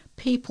this,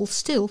 people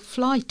still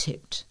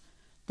fly-tipped.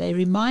 They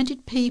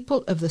reminded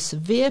people of the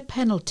severe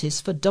penalties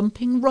for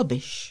dumping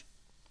rubbish.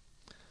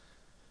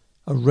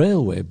 A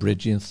railway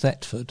bridge in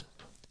Thetford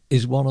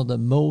is one of the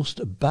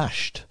most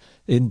bashed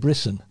in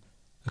Britain,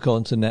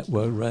 according to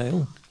Network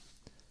Rail.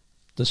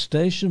 The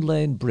Station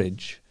Lane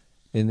Bridge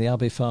in the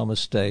Abbey Farm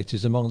estate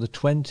is among the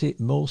 20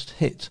 most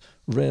hit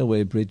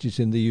railway bridges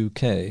in the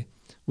UK,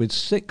 with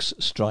 6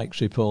 strikes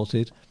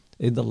reported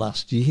in the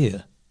last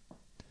year.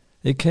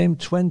 It came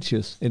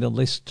 20th in a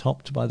list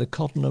topped by the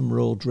Cottenham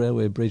Road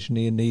Railway Bridge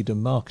near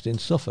Needham Market in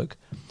Suffolk,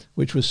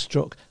 which was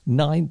struck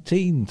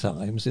 19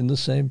 times in the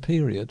same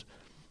period.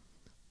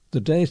 The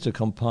data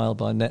compiled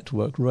by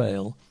Network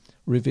Rail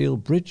reveal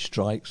bridge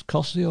strikes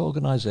cost the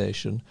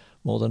organisation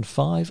more than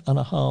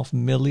 £5.5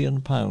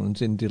 million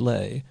in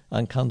delay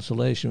and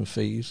cancellation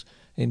fees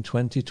in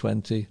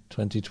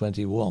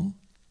 2020-2021.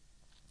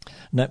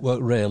 Network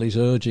Rail is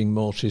urging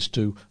motorists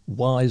to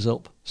wise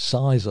up,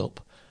 size up,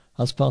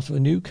 as part of a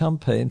new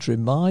campaign to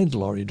remind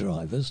lorry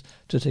drivers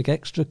to take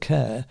extra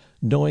care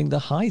knowing the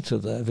height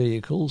of their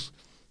vehicles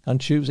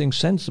and choosing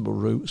sensible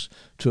routes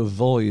to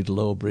avoid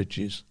low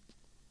bridges.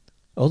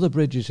 Other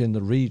bridges in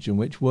the region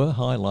which were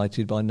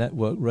highlighted by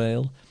Network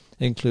Rail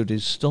included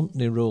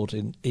Stuntney Road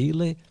in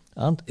Ely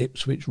and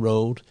Ipswich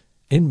Road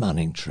in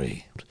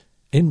Manningtree.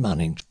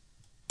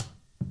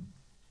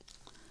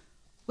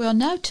 We are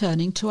now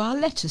turning to our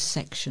letters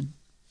section.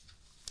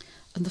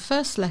 And the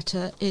first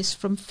letter is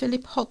from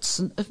Philip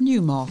Hodson of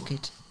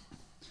Newmarket.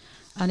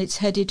 And it's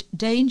headed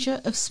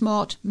Danger of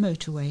Smart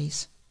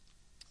Motorways.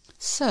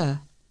 Sir,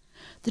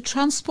 the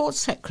Transport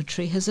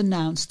Secretary has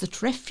announced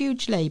that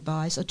refuge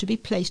laybys are to be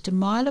placed a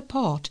mile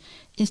apart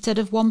instead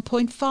of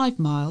 1.5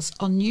 miles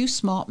on new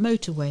smart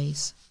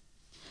motorways.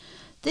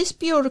 This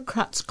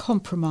bureaucrat's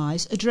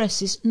compromise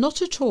addresses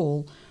not at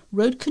all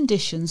road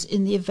conditions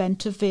in the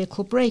event of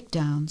vehicle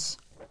breakdowns.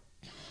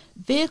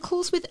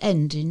 Vehicles with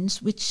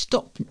engines which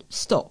stop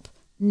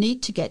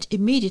need to get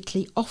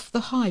immediately off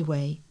the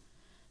highway.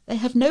 They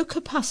have no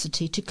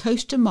capacity to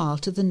coast a mile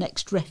to the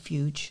next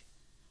refuge.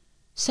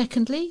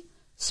 Secondly,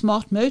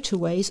 smart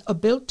motorways are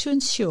built to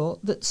ensure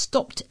that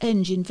stopped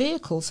engine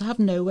vehicles have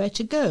nowhere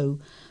to go,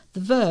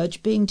 the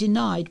verge being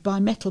denied by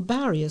metal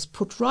barriers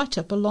put right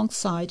up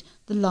alongside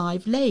the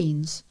live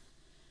lanes.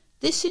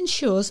 This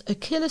ensures a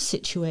killer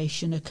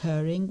situation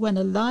occurring when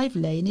a live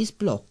lane is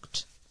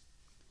blocked.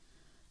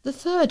 The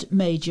third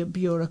major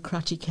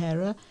bureaucratic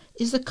error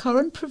is the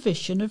current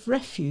provision of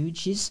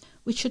refuges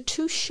which are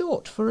too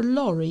short for a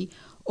lorry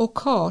or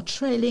car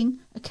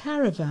trailing a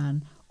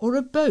caravan or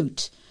a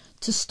boat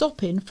to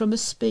stop in from a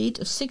speed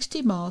of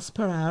 60 miles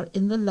per hour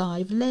in the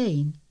live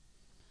lane.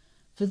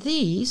 For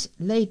these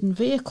laden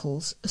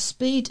vehicles, a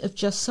speed of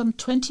just some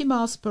 20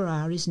 miles per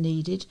hour is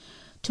needed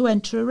to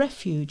enter a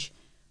refuge,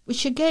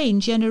 which again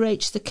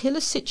generates the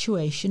killer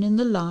situation in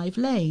the live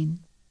lane.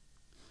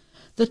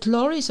 That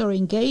lorries are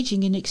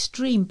engaging in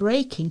extreme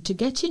braking to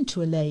get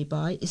into a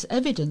lay-by is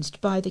evidenced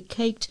by the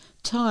caked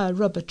tyre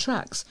rubber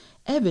tracks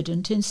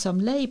evident in some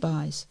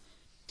lay-bys.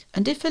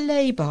 And if a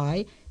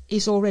lay-by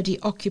is already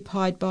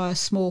occupied by a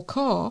small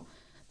car,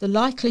 the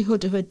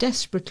likelihood of a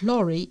desperate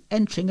lorry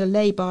entering a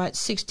lay-by at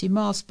 60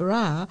 miles per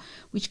hour,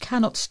 which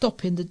cannot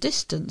stop in the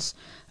distance,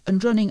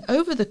 and running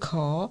over the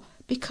car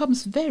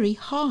becomes very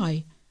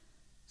high.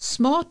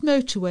 Smart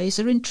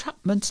motorways are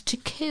entrapments to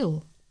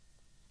kill.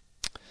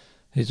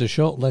 Here's a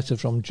short letter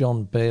from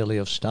John Bailey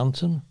of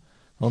Stanton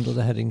under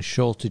the heading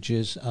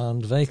Shortages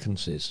and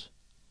Vacancies.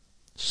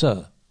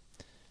 Sir,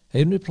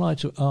 in reply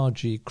to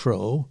R.G.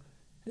 Crowe,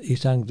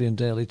 East Anglian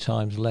Daily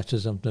Times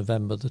letters of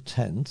November the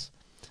 10th,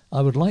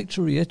 I would like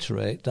to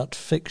reiterate that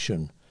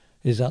fiction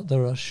is that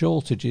there are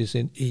shortages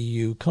in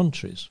EU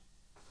countries.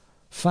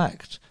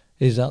 Fact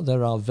is that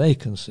there are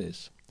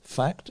vacancies.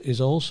 Fact is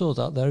also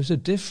that there is a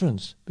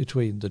difference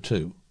between the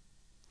two.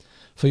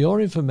 For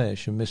your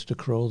information, Mr.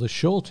 Crowe, the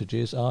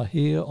shortages are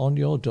here on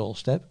your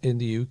doorstep in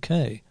the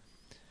UK.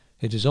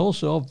 It is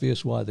also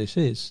obvious why this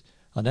is,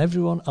 and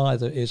everyone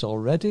either is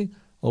already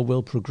or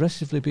will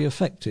progressively be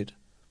affected.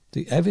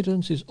 The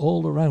evidence is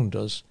all around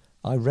us.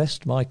 I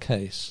rest my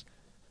case.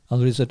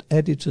 And there is an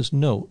editor's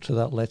note to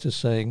that letter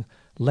saying,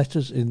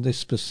 letters in this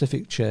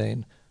specific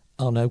chain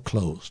are now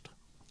closed.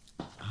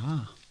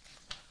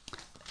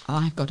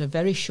 I've got a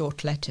very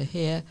short letter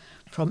here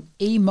from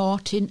E.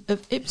 Martin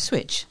of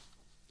Ipswich.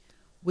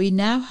 We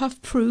now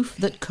have proof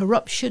that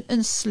corruption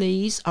and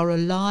sleaze are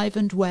alive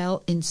and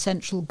well in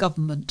central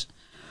government.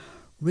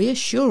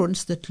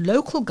 Reassurance that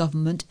local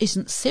government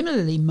isn't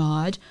similarly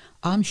mired,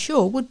 I'm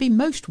sure, would be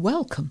most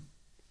welcome.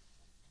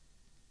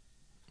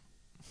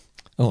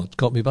 Oh, it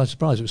caught me by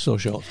surprise. It was so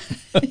short.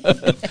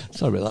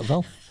 Sorry about that,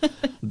 Val.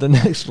 The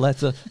next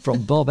letter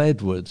from Bob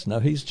Edwards. Now,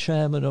 he's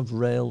chairman of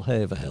Rail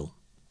Haverhill.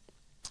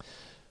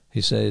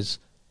 He says,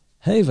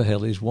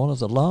 Haverhill is one of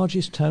the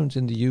largest towns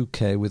in the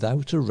UK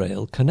without a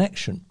rail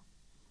connection.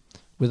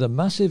 With a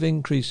massive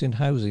increase in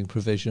housing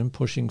provision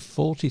pushing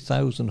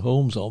 40,000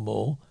 homes or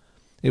more,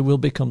 it will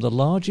become the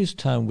largest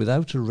town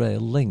without a rail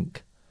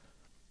link.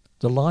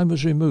 The line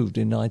was removed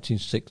in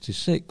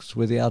 1966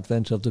 with the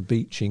advent of the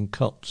Beeching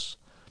Cuts.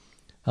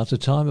 At a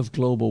time of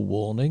global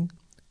warming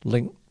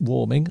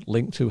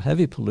linked to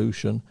heavy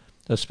pollution,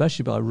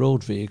 especially by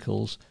road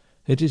vehicles,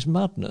 it is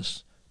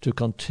madness to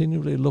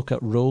continually look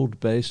at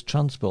road-based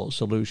transport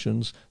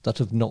solutions that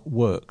have not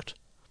worked.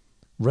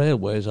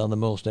 Railways are the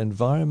most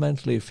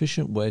environmentally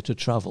efficient way to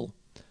travel.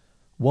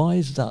 Why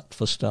is that,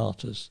 for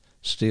starters?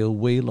 Steel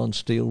wheel on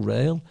steel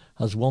rail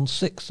has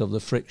 1/6 of the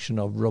friction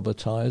of rubber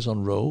tyres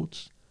on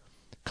roads.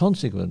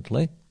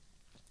 Consequently,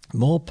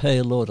 more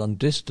payload and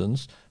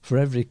distance for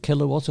every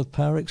kilowatt of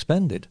power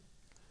expended.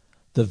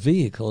 The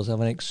vehicles have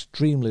an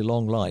extremely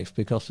long life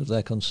because of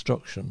their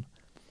construction.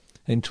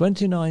 In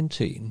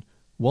 2019,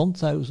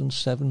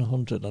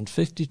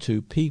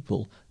 1,752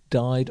 people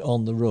died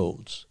on the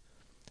roads.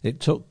 It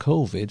took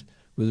COVID,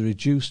 with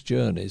reduced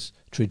journeys,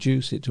 to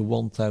reduce it to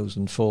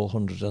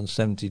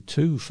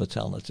 1,472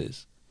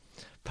 fatalities.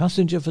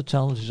 Passenger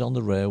fatalities on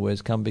the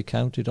railways can be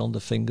counted on the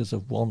fingers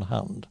of one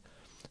hand.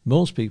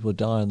 Most people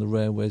die on the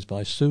railways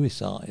by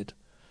suicide.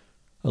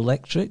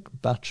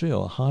 Electric, battery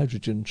or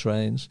hydrogen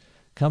trains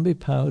can be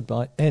powered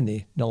by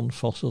any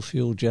non-fossil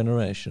fuel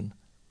generation.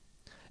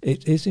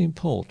 It is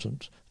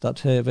important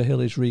that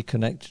Haverhill is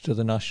reconnected to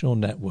the national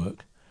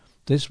network.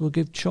 This will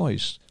give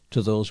choice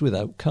to those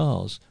without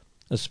cars,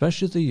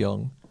 especially the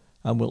young,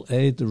 and will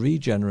aid the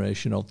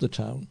regeneration of the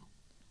town.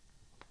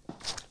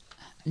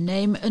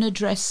 Name and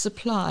address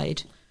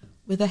supplied,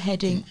 with a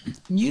heading,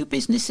 New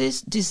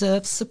Businesses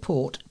Deserve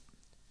Support.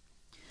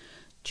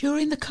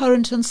 During the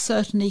current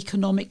uncertain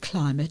economic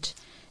climate,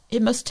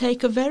 it must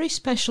take a very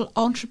special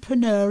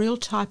entrepreneurial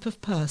type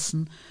of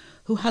person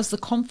who has the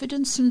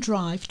confidence and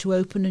drive to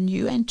open a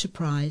new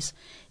enterprise,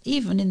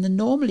 even in the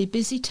normally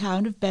busy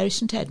town of Bury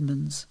St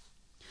Edmunds.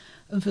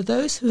 And for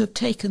those who have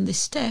taken this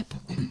step,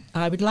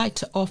 I would like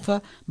to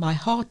offer my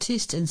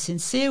heartiest and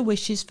sincere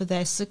wishes for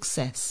their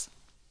success.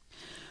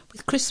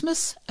 With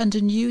Christmas and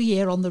a new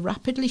year on the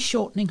rapidly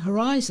shortening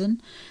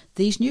horizon,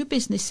 these new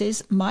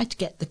businesses might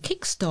get the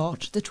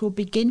kickstart that will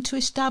begin to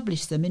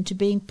establish them into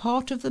being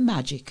part of the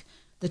magic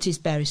that is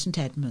Bury St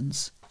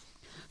Edmunds.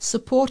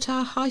 Support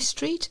our high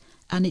street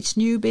and its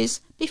newbies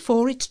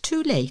before it's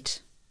too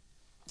late.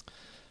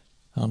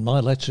 And my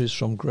letter is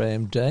from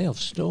Graham Day of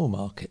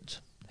Stowmarket.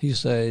 He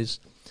says,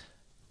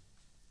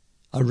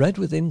 I read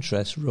with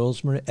interest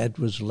Rosemary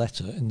Edwards'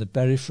 letter in the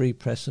Bury Free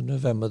Press of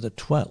November the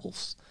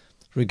 12th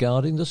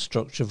regarding the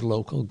structure of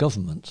local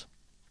government.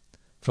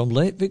 From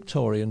late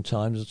Victorian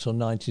times until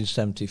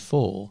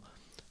 1974,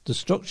 the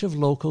structure of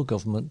local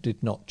government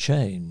did not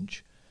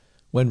change.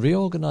 When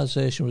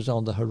reorganisation was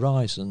on the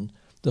horizon,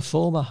 the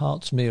former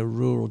Hartsmere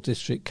Rural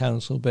District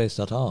Council, based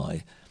at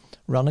Eye,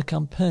 ran a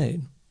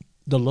campaign,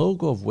 the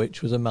logo of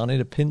which was a man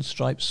in a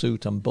pinstripe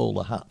suit and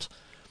bowler hat,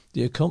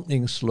 the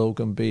accompanying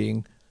slogan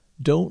being,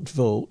 Don't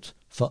vote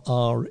for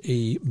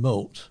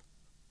remote.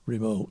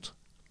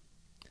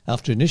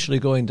 After initially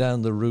going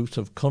down the route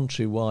of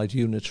countrywide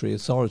unitary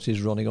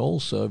authorities running all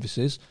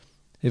services,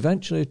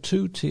 eventually a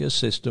two-tier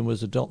system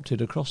was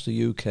adopted across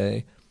the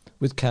UK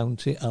with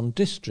county and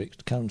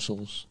district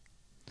councils.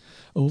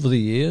 Over the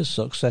years,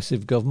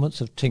 successive governments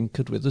have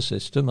tinkered with the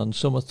system, and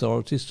some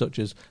authorities, such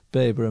as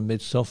Baber and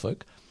Mid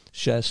Suffolk,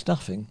 share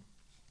staffing.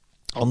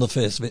 On the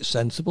face of it,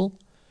 sensible,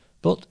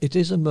 but it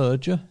is a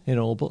merger in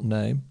all but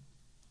name.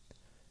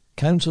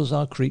 Councils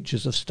are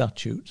creatures of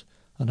statute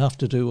and have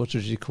to do what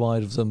is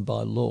required of them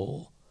by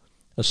law.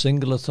 A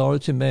single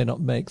authority may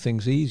not make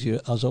things easier,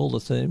 as all the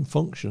same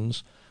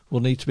functions will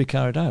need to be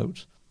carried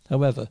out.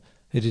 However,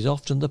 it is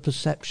often the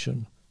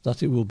perception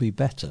that it will be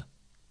better.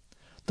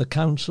 The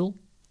council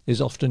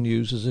is often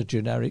used as a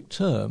generic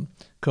term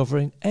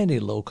covering any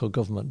local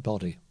government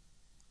body.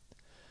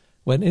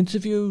 When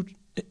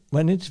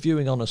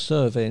interviewing on a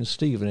survey in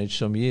Stevenage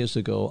some years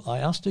ago, I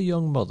asked a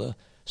young mother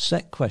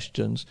set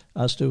questions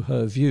as to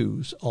her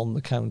views on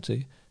the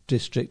county,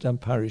 district and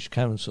parish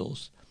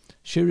councils.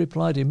 She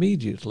replied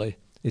immediately,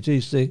 it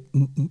is the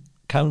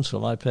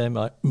council I pay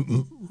my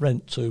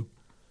rent to.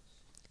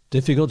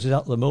 Difficulties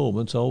at the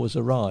moment always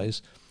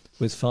arise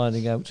with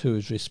finding out who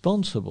is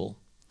responsible.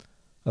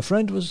 A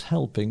friend was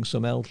helping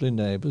some elderly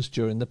neighbours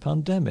during the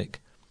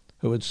pandemic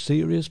who had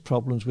serious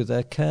problems with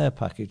their care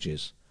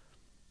packages.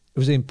 It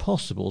was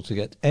impossible to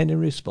get any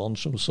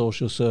response from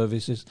social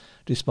services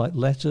despite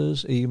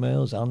letters,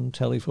 emails and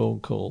telephone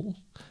calls.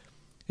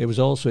 It was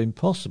also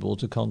impossible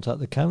to contact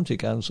the county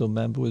council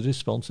member with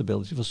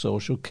responsibility for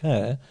social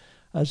care,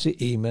 as the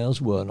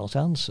emails were not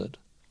answered.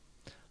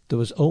 There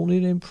was only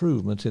an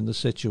improvement in the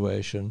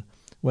situation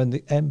when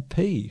the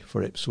MP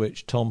for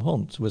Ipswich, Tom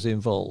Hunt, was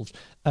involved,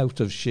 out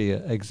of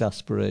sheer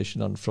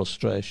exasperation and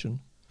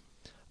frustration.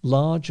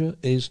 Larger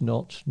is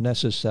not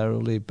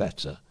necessarily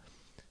better.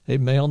 It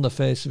may on the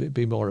face of it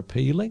be more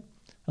appealing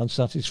and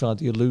satisfy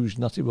the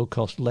illusion that it will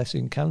cost less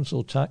in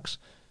council tax,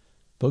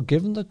 but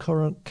given the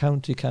current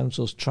county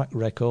council's track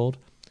record,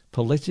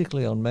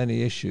 politically on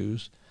many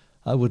issues,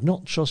 I would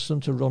not trust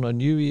them to run a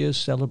New Year's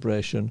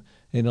celebration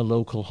in a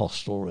local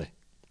hostelry.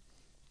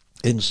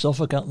 In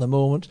Suffolk at the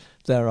moment,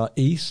 there are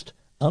East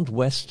and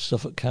West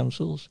Suffolk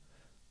councils,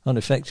 and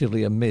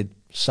effectively a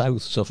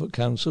South Suffolk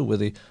Council, with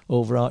the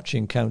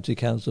overarching county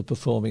council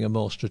performing a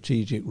more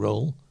strategic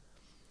role.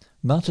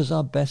 Matters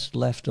are best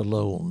left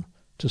alone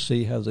to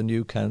see how the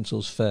new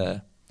councils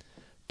fare.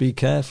 Be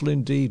careful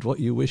indeed what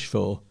you wish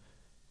for.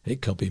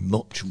 It could be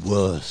much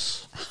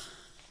worse.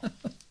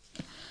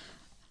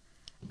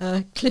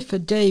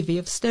 Clifford Davey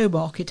of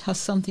Stowmarket has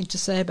something to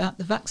say about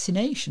the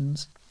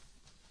vaccinations.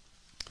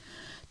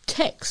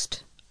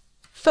 Text,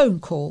 phone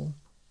call,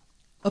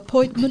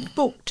 appointment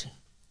booked.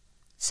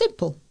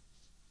 Simple.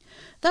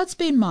 That's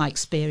been my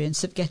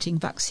experience of getting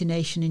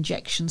vaccination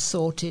injections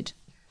sorted.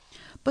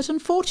 But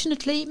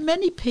unfortunately,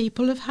 many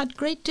people have had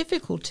great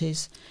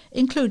difficulties,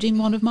 including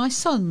one of my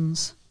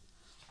sons.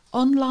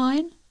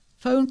 Online,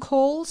 phone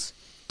calls,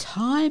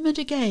 time and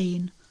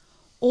again,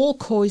 all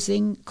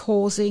causing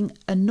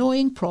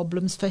annoying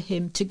problems for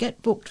him to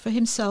get booked for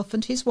himself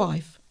and his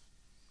wife.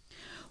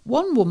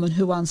 One woman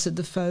who answered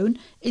the phone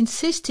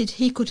insisted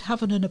he could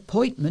have an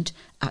appointment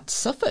at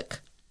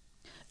Suffolk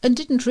and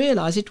didn't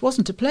realise it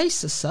wasn't a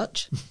place as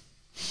such.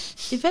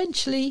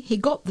 Eventually he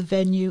got the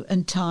venue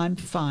and time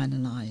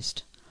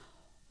finalised,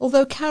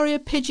 although carrier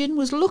pigeon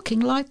was looking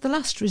like the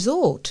last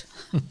resort.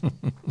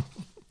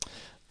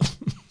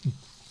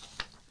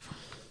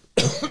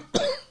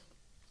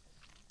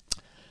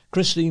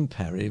 Christine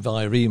Perry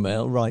via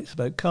email writes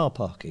about car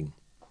parking.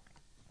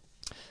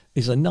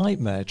 It's a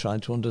nightmare trying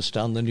to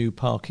understand the new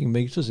parking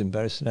meters in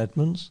Bury St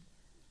Edmunds.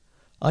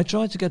 I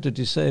tried to get a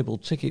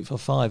disabled ticket for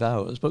 5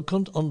 hours but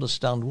couldn't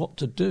understand what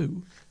to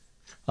do.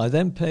 I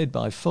then paid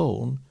by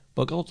phone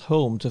but got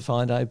home to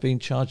find I'd been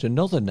charged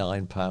another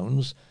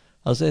 £9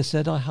 as they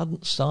said I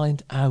hadn't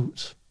signed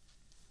out.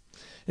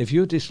 If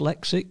you're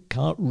dyslexic,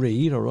 can't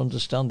read or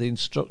understand the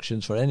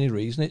instructions for any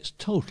reason, it's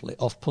totally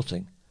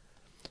off-putting.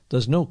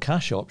 There's no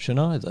cash option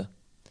either.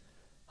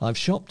 I've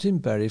shopped in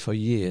Bury for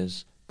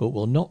years, but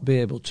will not be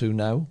able to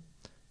now.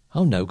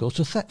 I'll now go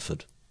to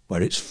Thetford,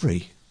 where it's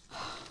free.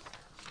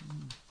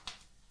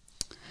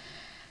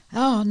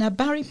 Now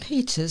Barry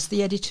Peters,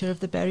 the editor of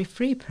the Bury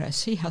Free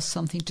Press, he has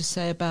something to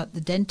say about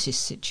the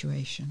dentist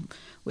situation,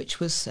 which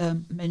was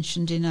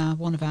mentioned in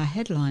one of our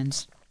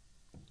headlines.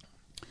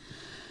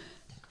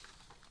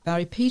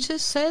 Barry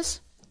Peters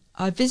says,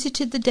 I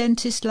visited the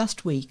dentist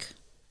last week.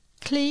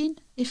 Clean,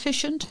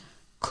 efficient,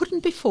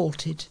 couldn't be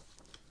faulted.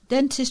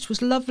 Dentist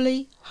was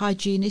lovely,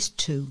 hygienist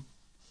too.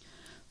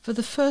 For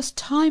the first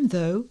time,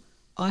 though,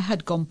 I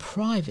had gone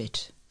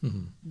private.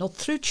 Not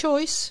through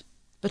choice,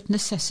 but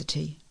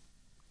necessity.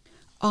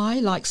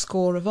 I, like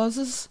score of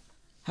others,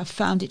 have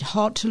found it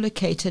hard to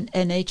locate an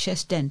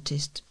NHS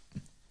dentist.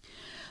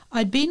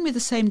 I'd been with the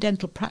same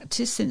dental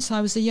practice since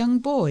I was a young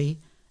boy,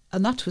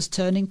 and that was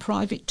turning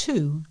private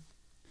too.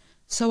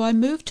 So I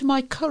moved to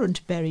my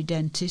current Bury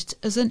dentist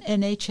as an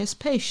NHS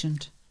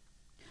patient.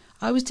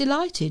 I was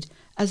delighted,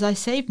 as I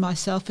saved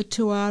myself a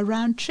 2-hour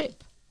round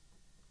trip.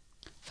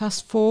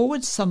 Fast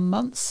forward some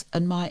months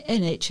and my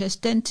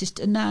NHS dentist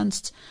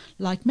announced,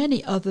 like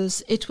many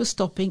others, it was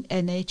stopping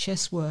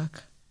NHS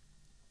work.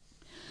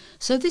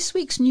 So this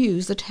week's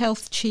news that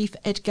Health Chief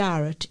Ed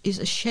Garrett is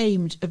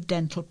ashamed of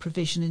dental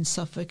provision in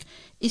Suffolk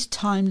is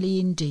timely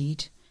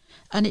indeed,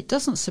 and it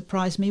doesn't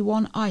surprise me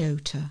one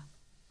iota.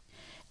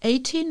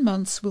 18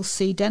 months will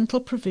see dental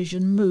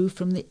provision move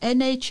from the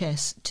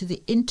NHS to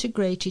the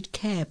Integrated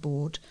Care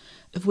Board,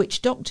 of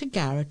which Dr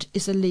Garrett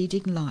is a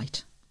leading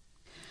light.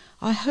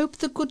 I hope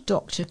the good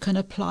doctor can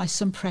apply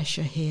some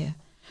pressure here.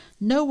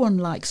 No one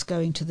likes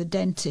going to the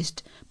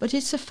dentist, but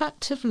it's a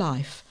fact of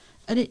life,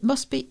 and it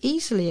must be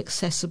easily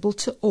accessible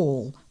to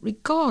all,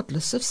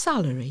 regardless of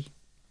salary.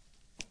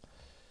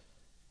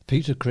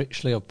 Peter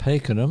Critchley of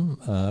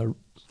Pakenham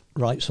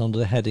writes under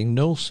the heading,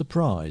 No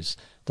surprise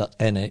that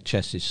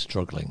NHS is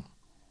struggling.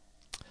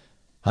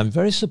 I'm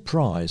very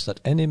surprised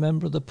that any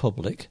member of the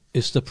public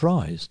is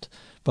surprised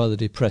by the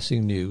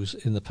depressing news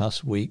in the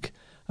past week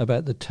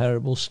about the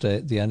terrible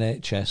state the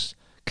NHS,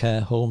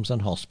 care homes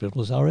and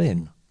hospitals are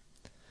in.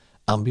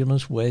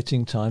 Ambulance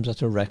waiting times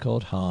at a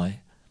record high,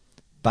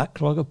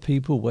 backlog of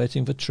people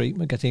waiting for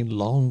treatment getting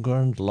longer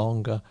and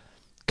longer,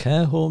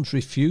 care homes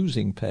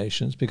refusing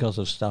patients because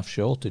of staff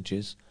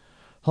shortages,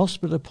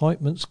 hospital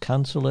appointments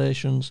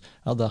cancellations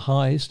at the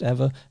highest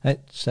ever,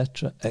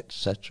 etc.,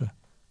 etc.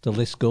 The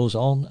list goes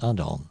on and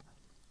on.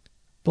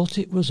 But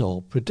it was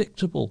all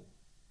predictable.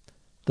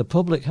 The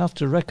public have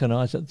to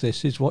recognise that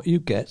this is what you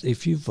get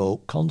if you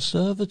vote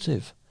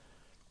Conservative.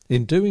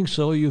 In doing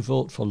so, you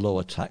vote for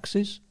lower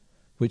taxes,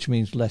 which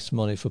means less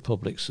money for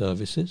public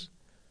services.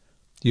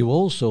 You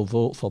also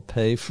vote for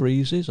pay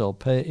freezes or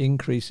pay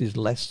increases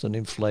less than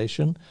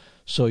inflation,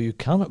 so you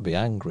cannot be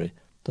angry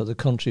that the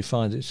country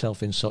finds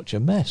itself in such a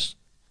mess.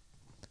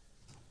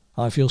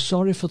 I feel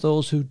sorry for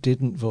those who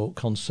didn't vote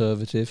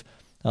Conservative,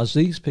 as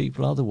these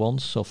people are the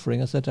ones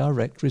suffering as a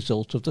direct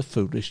result of the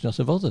foolishness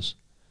of others.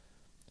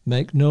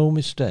 Make no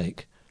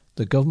mistake,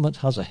 the government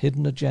has a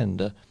hidden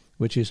agenda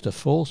which is to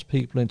force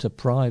people into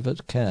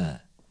private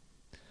care.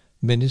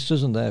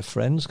 Ministers and their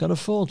friends can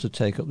afford to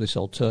take up this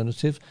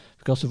alternative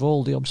because of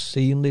all the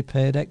obscenely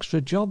paid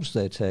extra jobs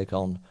they take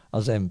on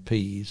as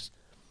MPs.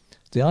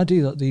 The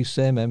idea that these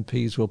same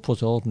MPs will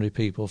put ordinary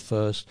people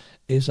first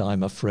is,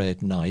 I'm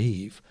afraid,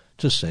 naive,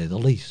 to say the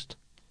least.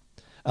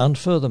 And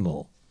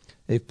furthermore,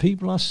 if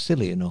people are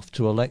silly enough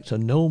to elect a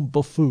known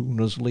buffoon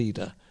as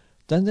leader,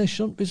 then they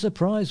shouldn't be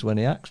surprised when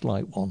he acts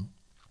like one.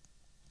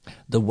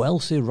 The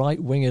wealthy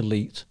right-wing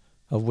elite,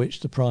 of which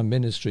the Prime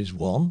Minister is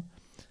one,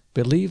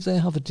 believe they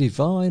have a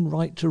divine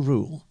right to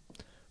rule,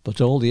 but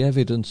all the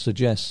evidence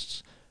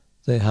suggests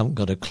they haven't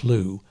got a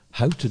clue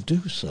how to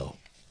do so.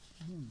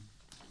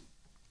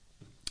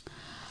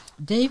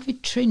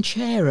 David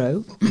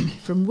Trinchero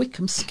from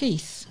Wickham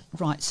Skeeth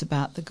writes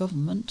about the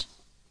government.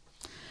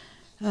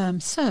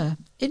 Sir,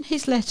 in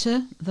his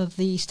letter of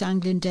the East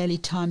Anglian Daily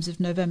Times of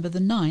November the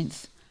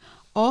 9th,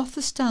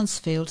 Arthur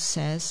Stansfield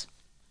says,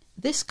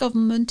 "This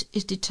government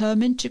is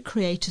determined to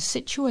create a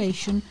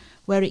situation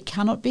where it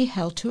cannot be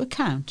held to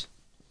account."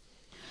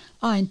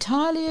 I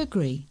entirely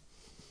agree.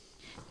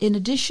 In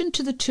addition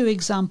to the two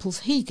examples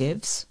he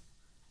gives,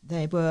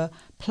 they were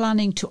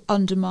planning to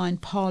undermine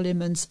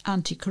Parliament's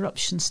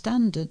anti-corruption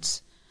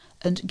standards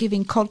and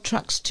giving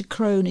contracts to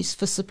cronies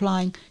for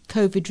supplying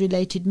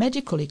COVID-related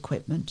medical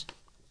equipment.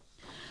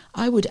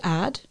 I would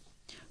add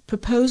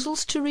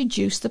proposals to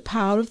reduce the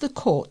power of the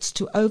courts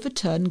to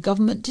overturn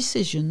government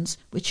decisions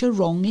which are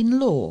wrong in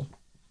law.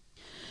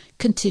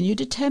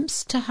 Continued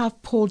attempts to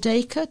have Paul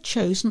Dacre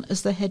chosen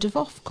as the head of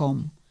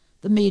Ofcom,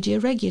 the media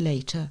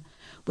regulator,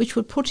 which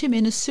would put him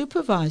in a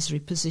supervisory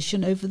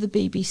position over the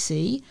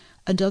BBC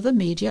and other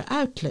media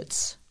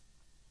outlets.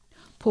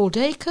 Paul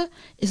Dacre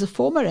is a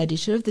former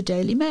editor of the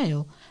Daily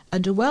Mail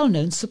and a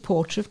well-known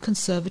supporter of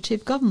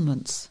Conservative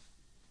governments.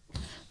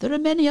 There are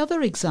many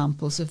other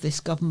examples of this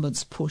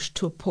government's push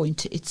to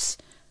appoint its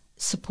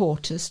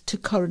supporters to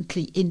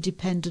currently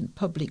independent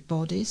public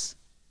bodies.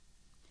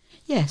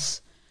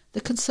 Yes, the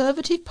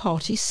Conservative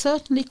Party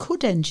certainly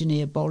could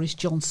engineer Boris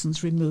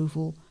Johnson's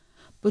removal,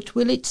 but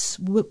will it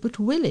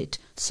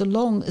so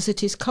long as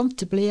it is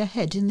comfortably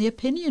ahead in the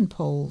opinion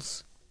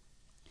polls?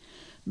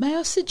 May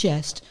I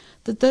suggest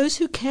that those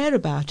who care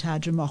about our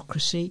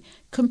democracy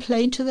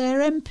complain to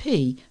their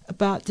MP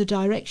about the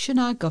direction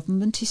our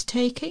government is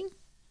taking?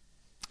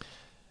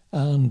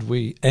 And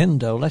we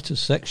end our letters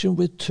section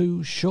with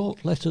 2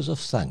 short letters of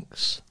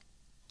thanks.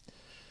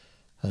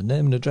 Her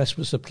name and address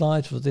was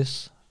supplied for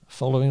this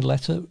following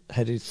letter,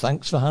 headed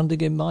 "Thanks for handing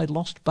in my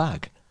lost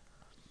bag."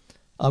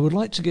 I would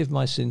like to give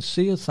my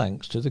sincere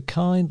thanks to the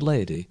kind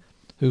lady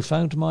who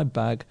found my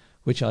bag,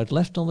 which I'd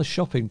left on the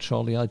shopping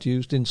trolley I'd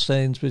used in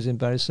Sainsbury's in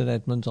Bury St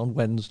Edmunds on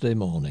Wednesday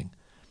morning.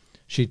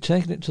 She'd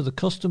taken it to the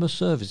customer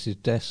services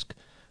desk,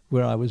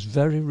 where I was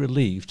very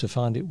relieved to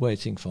find it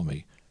waiting for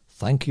me.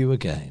 Thank you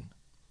again.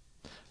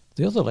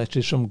 The other letter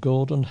is from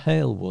Gordon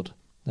Halewood.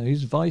 Now,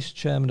 he's Vice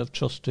Chairman of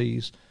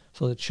Trustees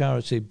for the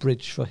charity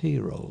Bridge for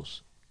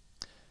Heroes.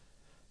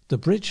 The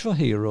Bridge for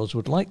Heroes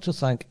would like to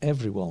thank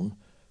everyone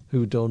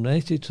who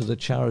donated to the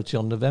charity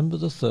on November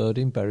the 3rd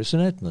in Bury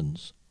St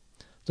Edmunds.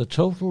 The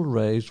total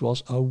raised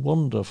was a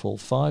wonderful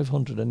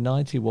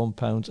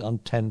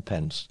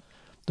 £591.10.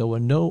 There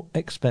were no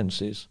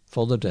expenses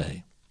for the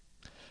day.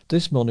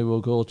 This money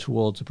will go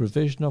towards the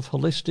provision of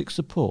holistic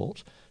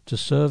support to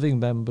serving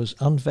members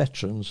and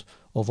veterans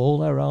of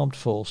all our armed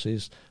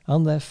forces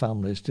and their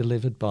families,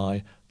 delivered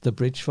by the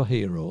Bridge for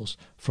Heroes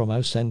from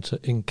our centre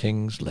in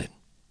Kings Lynn.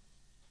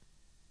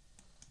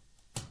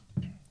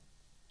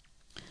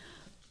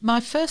 My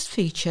first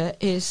feature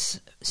is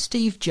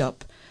Steve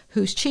Jupp,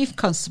 who's Chief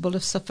Constable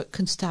of Suffolk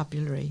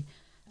Constabulary,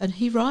 and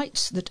he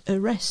writes that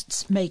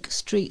arrests make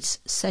streets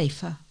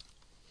safer.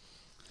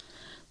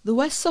 The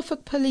West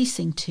Suffolk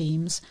policing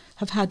teams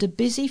have had a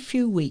busy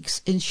few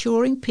weeks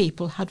ensuring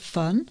people had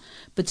fun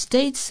but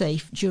stayed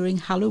safe during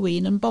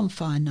Halloween and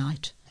bonfire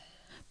night.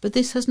 But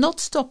this has not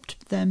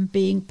stopped them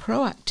being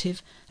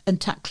proactive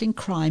and tackling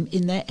crime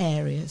in their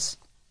areas.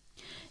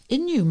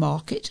 In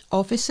Newmarket,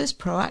 officers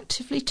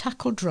proactively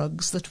tackled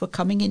drugs that were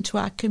coming into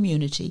our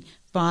community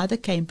via the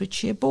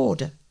Cambridgeshire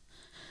border.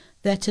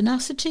 Their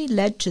tenacity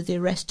led to the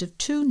arrest of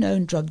 2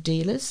 known drug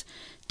dealers,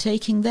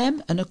 taking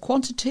them and a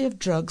quantity of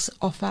drugs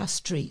off our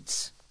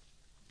streets.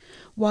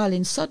 While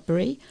in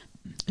Sudbury,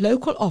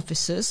 local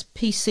officers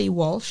PC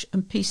Walsh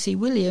and PC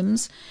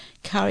Williams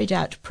carried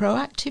out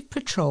proactive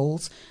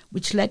patrols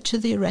which led to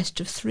the arrest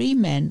of 3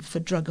 men for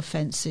drug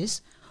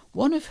offences,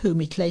 one of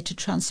whom it later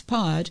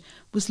transpired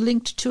was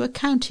linked to a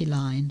county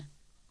line.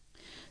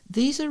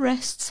 These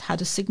arrests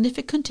had a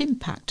significant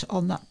impact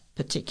on that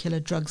particular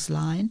drugs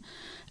line,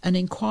 and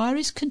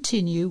inquiries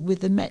continue with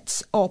the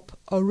Met's Op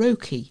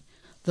Oroki,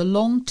 the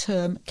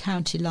long-term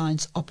county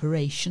lines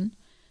operation,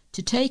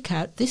 to take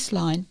out this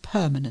line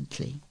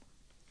permanently.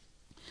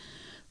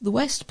 The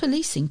West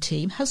policing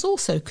team has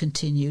also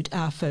continued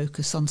our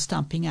focus on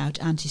stamping out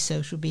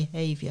antisocial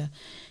behaviour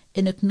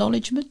in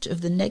acknowledgement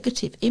of the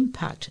negative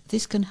impact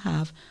this can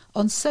have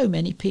on so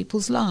many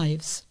people's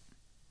lives.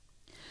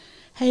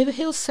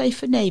 Haverhill's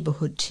Safer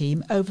Neighbourhood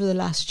team over the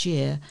last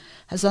year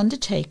has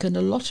undertaken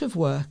a lot of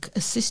work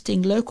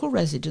assisting local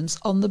residents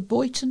on the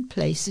Boyton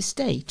Place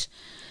estate,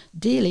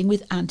 dealing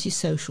with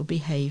antisocial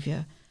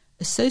behaviour,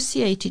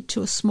 associated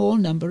to a small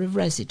number of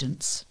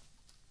residents.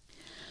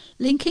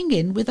 Linking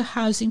in with a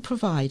housing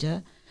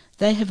provider,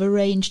 they have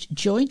arranged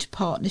joint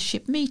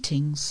partnership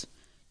meetings,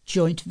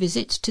 joint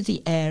visits to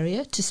the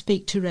area to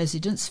speak to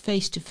residents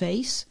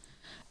face-to-face,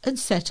 and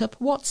set up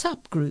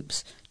WhatsApp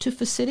groups to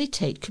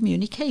facilitate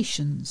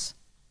communications.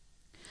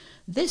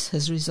 This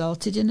has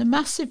resulted in a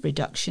massive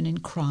reduction in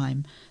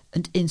crime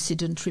and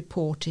incident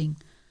reporting,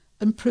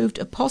 and proved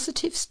a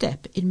positive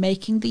step in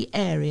making the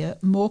area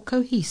more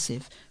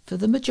cohesive for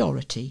the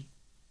majority.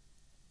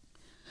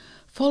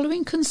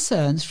 Following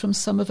concerns from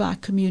some of our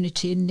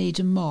community in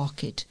Needham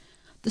Market,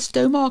 the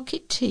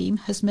Stowmarket team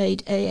has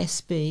made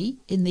ASB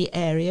in the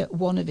area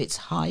one of its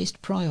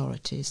highest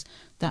priorities.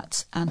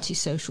 That's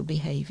antisocial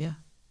behaviour.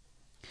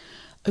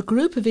 A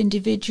group of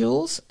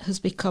individuals has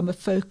become a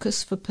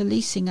focus for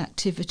policing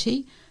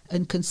activity,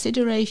 and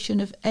consideration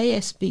of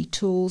ASB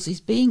tools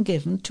is being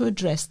given to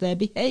address their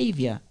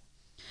behaviour.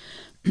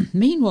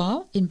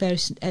 Meanwhile, in Bury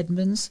St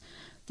Edmunds,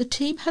 the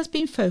team has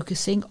been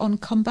focusing on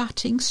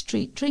combating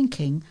street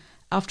drinking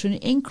after an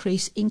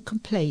increase in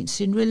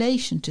complaints in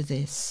relation to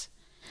this,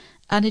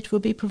 and it will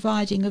be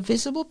providing a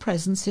visible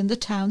presence in the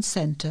town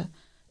centre,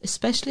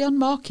 especially on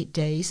market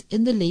days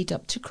in the lead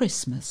up to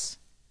Christmas.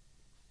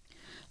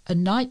 A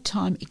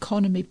nighttime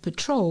economy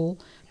patrol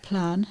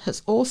plan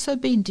has also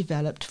been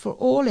developed for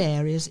all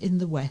areas in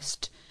the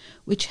West,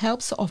 which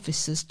helps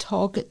officers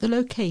target the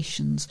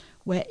locations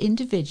where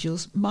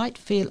individuals might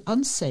feel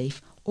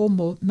unsafe or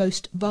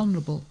most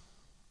vulnerable.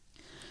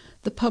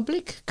 The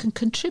public can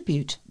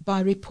contribute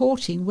by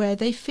reporting where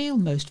they feel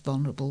most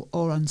vulnerable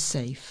or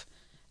unsafe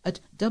at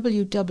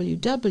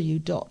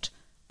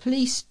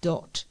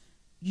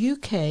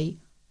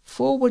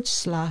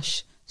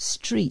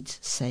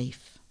www.police.uk/streetsafe.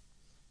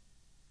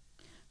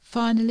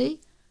 Finally,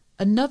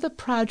 another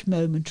proud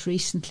moment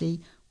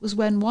recently was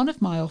when one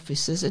of my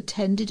officers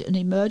attended an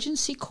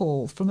emergency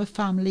call from a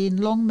family in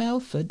Long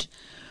Melford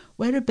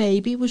where a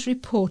baby was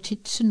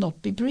reported to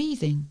not be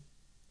breathing.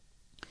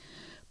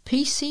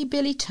 PC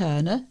Billy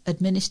Turner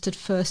administered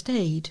first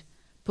aid,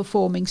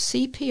 performing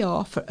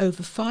CPR for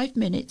over 5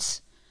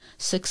 minutes,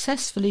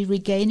 successfully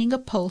regaining a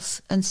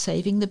pulse and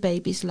saving the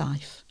baby's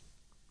life.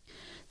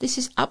 This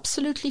is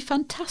absolutely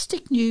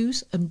fantastic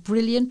news and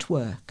brilliant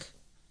work.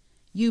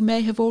 You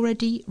may have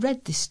already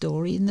read this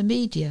story in the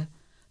media,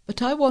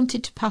 but I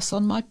wanted to pass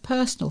on my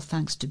personal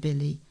thanks to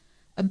Billy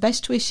and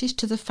best wishes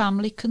to the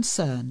family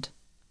concerned.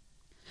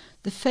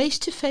 The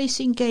face-to-face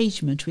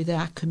engagement with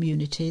our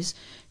communities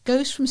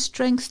goes from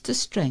strength to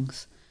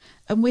strength,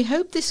 and we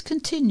hope this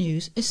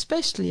continues,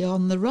 especially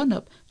on the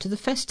run-up to the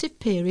festive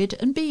period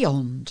and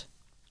beyond.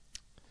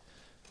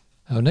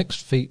 Our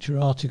next feature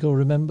article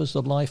remembers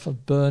the life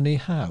of Bernie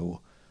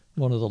Howe,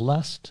 one of the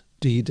last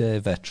D-Day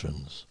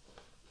veterans.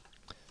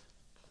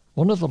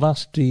 One of the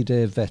last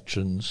D-Day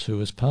veterans who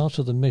was part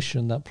of the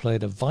mission that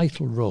played a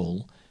vital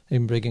role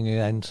in bringing an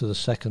end to the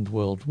Second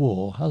World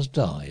War has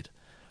died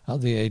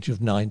at the age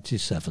of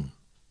 97.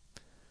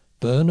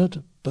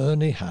 Bernard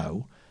 "Bernie"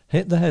 Howe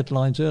hit the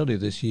headlines earlier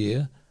this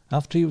year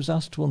after he was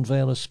asked to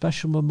unveil a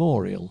special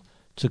memorial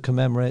to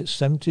commemorate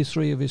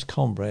 73 of his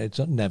comrades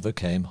that never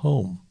came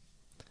home.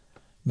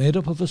 Made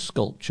up of a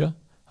sculpture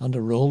and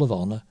a roll of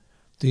honour,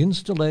 the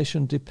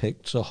installation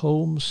depicts a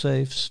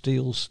home-safe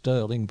steel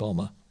Sterling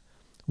bomber,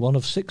 one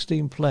of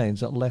 16 planes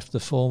that left the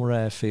former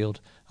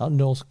airfield at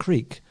North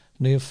Creek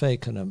near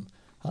Fakenham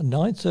at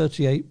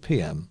 9:38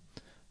 p.m.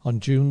 on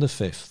June the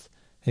 5th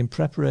in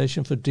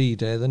preparation for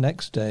D-Day the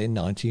next day in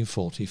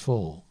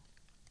 1944.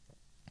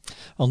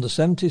 On the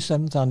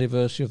 77th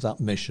anniversary of that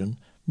mission,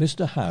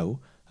 Mr. Howe,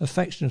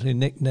 affectionately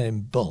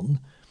nicknamed Bun,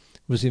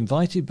 was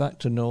invited back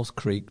to North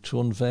Creek to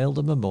unveil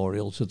the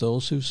memorial to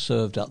those who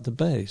served at the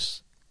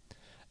base.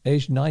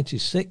 Aged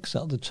 96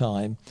 at the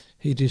time,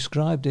 he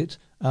described it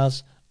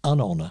as an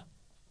honour.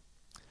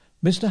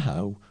 Mr.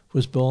 Howe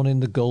was born in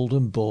the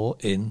Golden Boar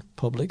Inn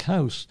public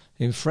house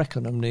in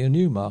Freckenham near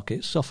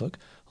Newmarket, Suffolk,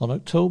 on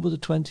October the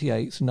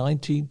 28th,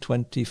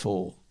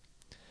 1924.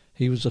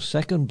 He was the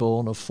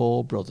second-born of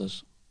 4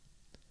 brothers.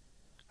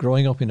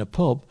 Growing up in a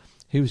pub,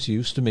 he was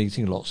used to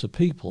meeting lots of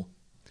people.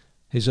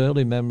 His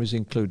early memories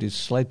included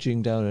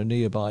sledging down a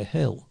nearby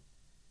hill.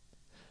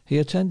 He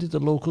attended the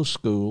local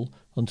school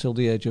until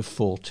the age of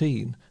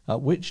 14,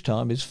 at which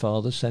time his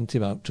father sent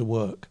him out to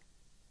work.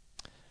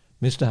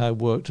 Mr. Howe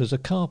worked as a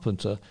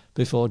carpenter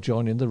before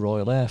joining the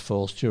Royal Air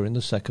Force during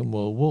the Second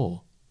World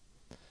War.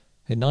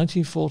 In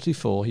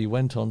 1944 he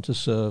went on to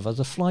serve as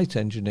a flight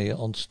engineer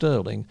on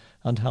Stirling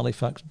and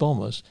Halifax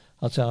bombers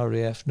at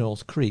RAF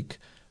North Creek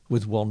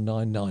with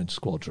 199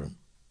 Squadron.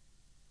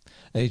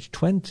 Aged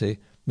 20,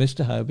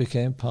 Mr. Howe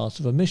became part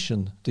of a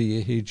mission the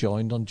year he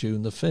joined on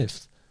June the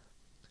 5th.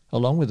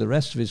 Along with the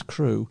rest of his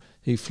crew,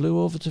 he flew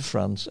over to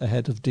France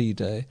ahead of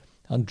D-Day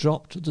and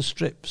dropped the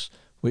strips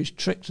which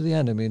tricked the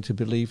enemy into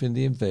believing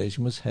the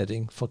invasion was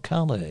heading for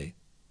Calais.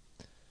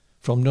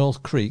 From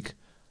North Creek,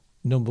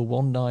 No.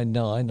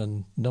 199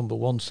 and No.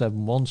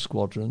 171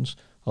 squadrons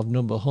of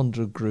No.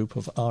 100 Group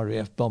of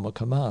RAF Bomber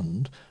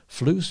Command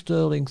flew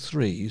Stirling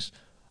 3s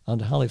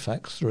and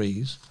Halifax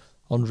 3s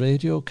on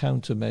radio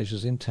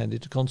countermeasures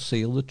intended to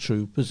conceal the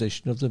true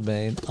position of the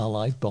main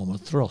Allied bomber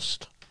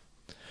thrust.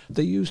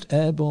 They used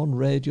airborne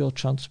radio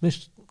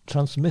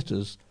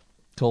transmitters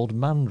called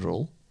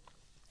Mandrel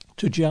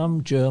to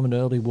jam German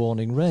early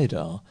warning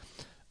radar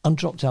and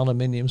dropped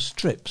aluminium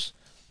strips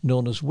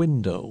known as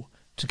window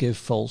to give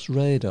false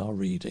radar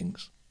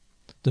readings.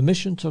 The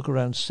mission took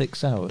around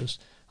 6 hours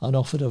and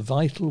offered a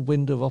vital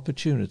window of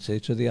opportunity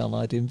to the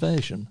Allied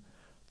invasion,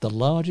 the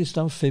largest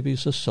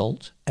amphibious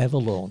assault ever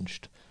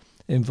launched,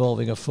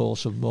 involving a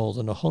force of more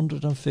than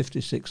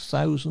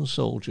 156,000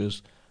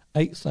 soldiers,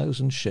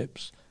 8,000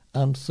 ships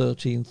and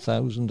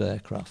 13,000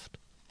 aircraft.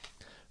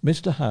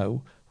 Mr.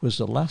 Howe was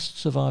the last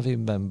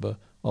surviving member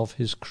of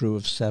his crew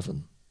of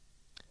 7.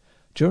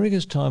 During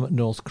his time at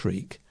North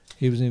Creek,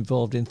 he was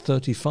involved in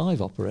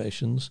 35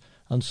 operations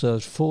and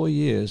served 4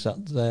 years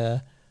at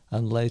their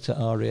and later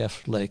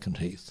RAF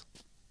Lakenheath.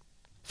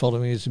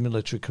 Following his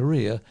military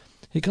career,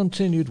 he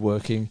continued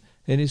working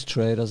in his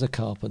trade as a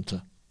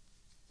carpenter.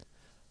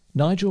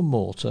 Nigel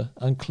Morter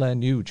and Claire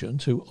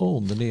Nugent, who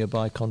owned the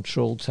nearby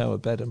control tower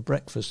bed and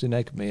breakfast in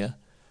Egmere,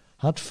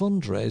 had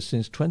fundraised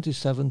since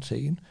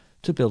 2017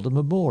 to build a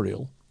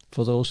memorial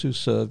for those who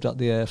served at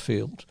the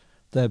airfield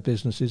their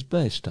business is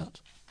based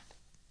at.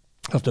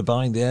 After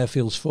buying the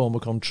airfield's former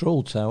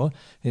control tower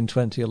in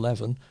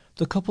 2011,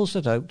 the couple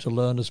set out to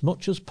learn as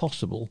much as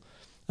possible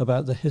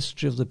about the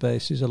history of the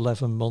base's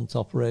 11-month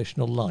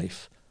operational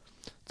life.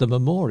 The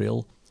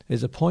memorial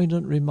is a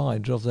poignant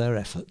reminder of their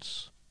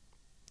efforts.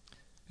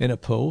 In a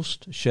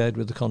post shared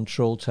with the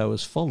control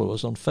tower's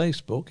followers on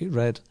Facebook, it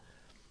read,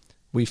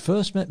 "We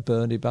first met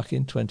Bernie back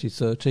in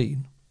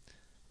 2013.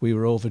 We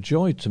were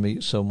overjoyed to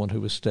meet someone who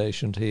was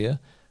stationed here,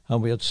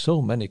 and we had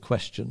so many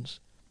questions.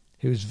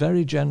 He was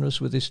very generous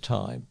with his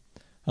time,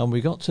 and we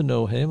got to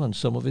know him and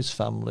some of his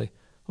family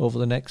over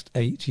the next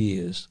 8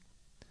 years.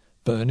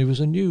 Bernie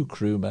was a new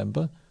crew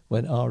member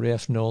when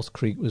RAF North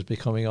Creek was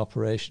becoming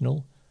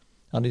operational,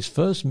 and his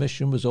first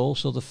mission was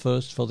also the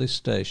first for this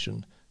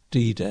station,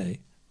 D-Day.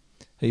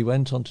 He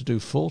went on to do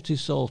 40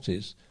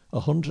 sorties,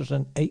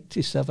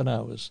 187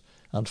 hours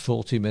and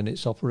 40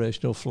 minutes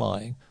operational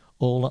flying,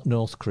 all at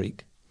North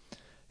Creek.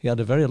 He had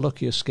a very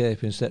lucky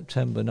escape in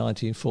September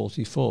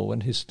 1944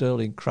 when his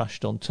Stirling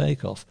crashed on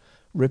takeoff,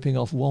 ripping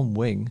off one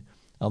wing,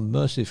 and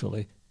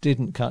mercifully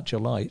didn't catch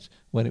alight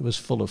when it was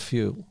full of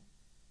fuel.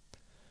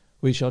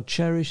 We shall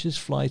cherish his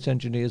flight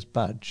engineer's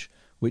badge,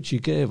 which he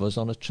gave us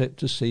on a trip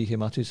to see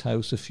him at his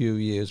house a few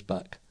years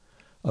back.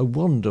 A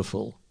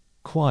wonderful,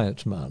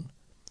 quiet man.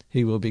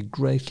 He will be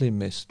greatly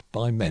missed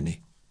by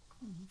many."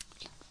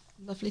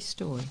 Lovely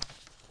story.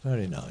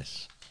 Very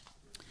nice.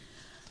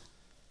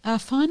 Our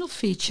final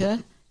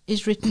feature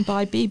is written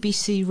by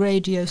BBC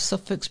Radio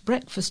Suffolk's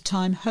breakfast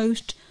time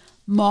host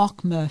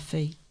Mark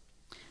Murphy,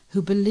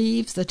 who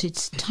believes that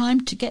it's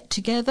time to get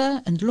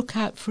together and look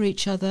out for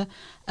each other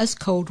as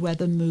cold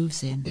weather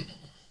moves in.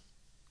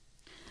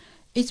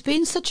 It's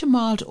been such a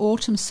mild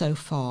autumn so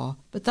far,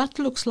 but that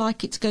looks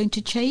like it's going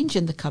to change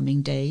in the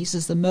coming days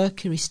as the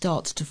mercury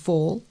starts to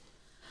fall.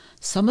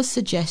 Some are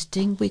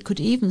suggesting we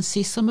could even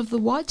see some of the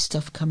white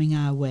stuff coming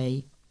our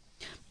way.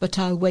 But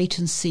I'll wait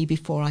and see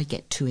before I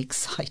get too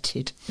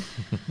excited.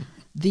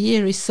 The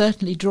year is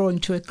certainly drawing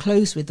to a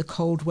close with the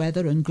cold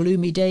weather and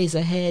gloomy days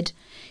ahead.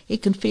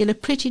 It can feel a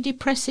pretty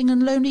depressing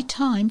and lonely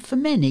time for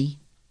many.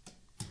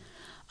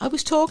 I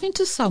was talking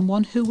to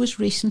someone who was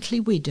recently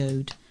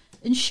widowed,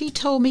 and she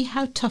told me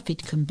how tough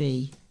it can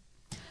be.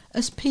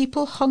 As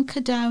people hunker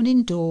down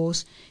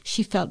indoors,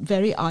 she felt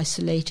very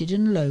isolated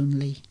and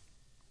lonely.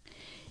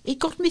 It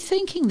got me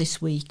thinking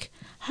this week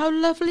how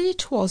lovely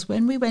it was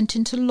when we went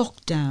into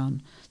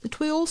lockdown, that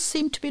we all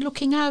seemed to be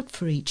looking out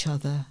for each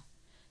other,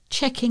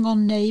 checking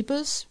on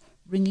neighbours,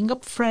 ringing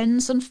up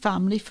friends and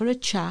family for a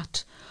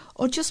chat,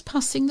 or just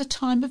passing the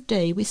time of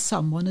day with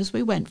someone as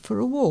we went for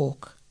a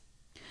walk.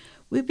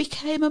 We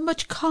became a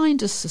much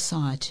kinder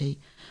society,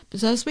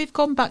 but as we've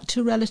gone back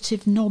to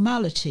relative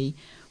normality,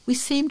 we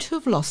seem to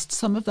have lost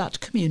some of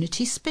that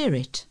community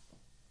spirit.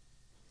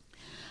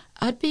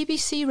 At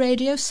BBC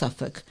Radio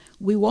Suffolk,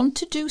 we want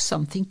to do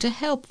something to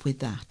help with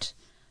that.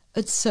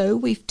 And so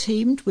we've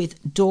teamed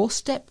with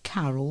Doorstep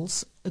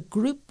Carols, a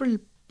group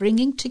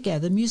bringing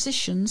together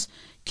musicians,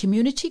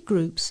 community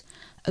groups,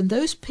 and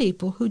those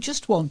people who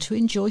just want to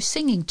enjoy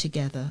singing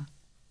together.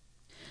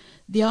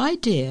 The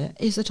idea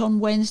is that on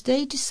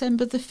Wednesday,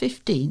 December the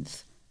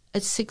 15th,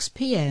 at 6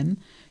 p.m,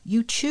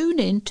 you tune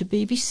in to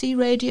BBC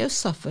Radio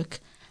Suffolk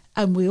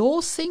and we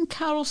all sing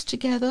carols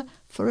together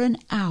for an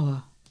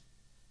hour.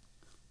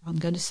 I'm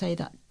going to say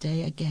that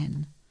day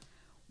again.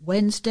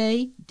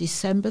 Wednesday,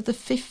 December the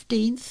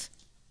 15th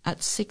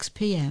at 6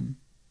 p.m.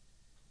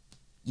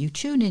 You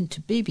tune in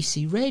to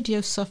BBC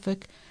Radio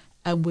Suffolk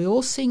and we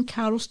all sing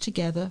carols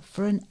together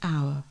for an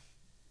hour.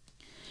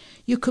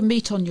 You can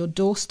meet on your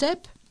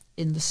doorstep,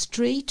 in the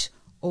street,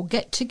 or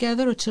get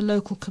together at a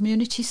local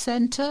community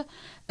centre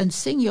and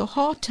sing your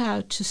heart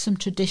out to some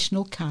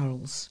traditional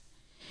carols.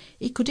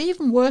 It could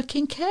even work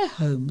in care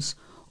homes.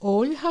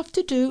 All you have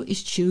to do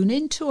is tune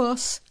in to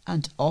us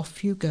and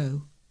off you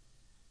go.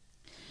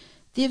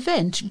 The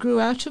event grew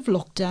out of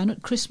lockdown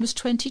at Christmas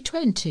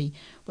 2020,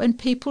 when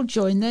people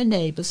joined their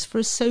neighbours for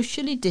a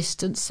socially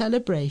distant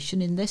celebration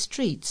in their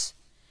streets.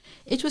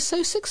 It was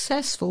so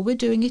successful we're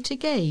doing it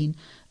again,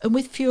 and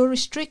with fewer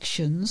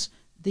restrictions,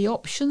 the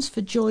options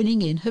for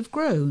joining in have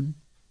grown.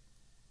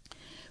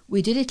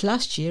 We did it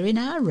last year in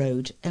our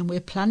road, and we're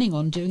planning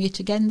on doing it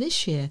again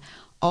this year,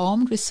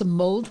 armed with some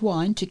mulled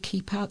wine to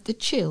keep out the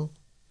chill.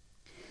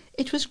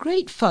 It was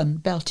great fun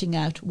belting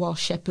out While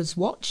Shepherds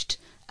Watched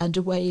and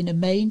Away in a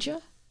Manger.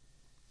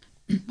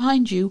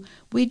 Mind you,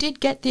 we did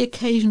get the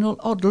occasional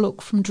odd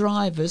look from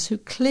drivers who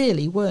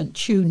clearly weren't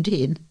tuned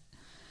in.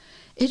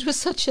 It was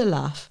such a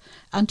laugh,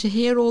 and to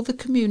hear all the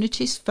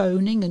communities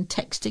phoning and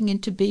texting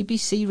into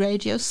BBC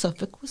Radio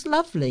Suffolk was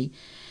lovely.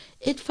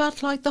 It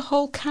felt like the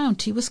whole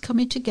county was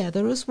coming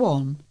together as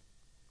one.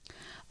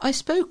 I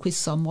spoke with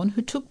someone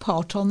who took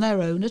part on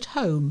their own at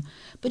home,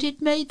 but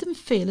it made them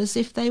feel as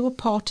if they were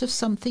part of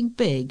something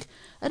big,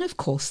 and of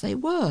course they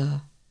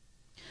were.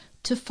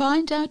 To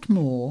find out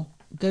more,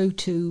 go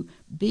to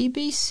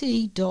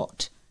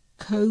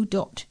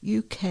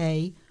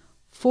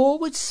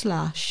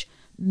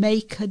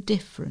bbc.co.uk/Make a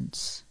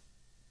Difference,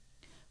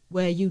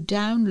 where you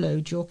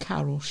download your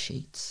carol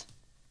sheets.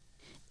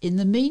 In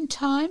the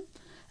meantime,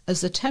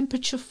 as the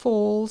temperature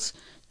falls,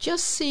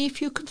 just see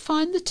if you can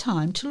find the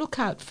time to look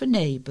out for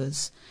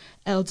neighbours,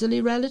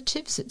 elderly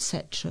relatives,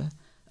 etc.,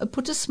 and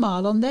put a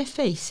smile on their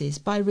faces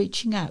by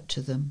reaching out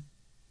to them.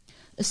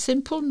 A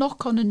simple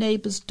knock on a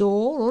neighbour's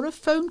door or a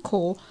phone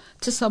call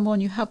to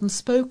someone you haven't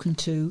spoken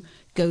to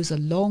goes a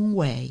long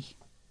way.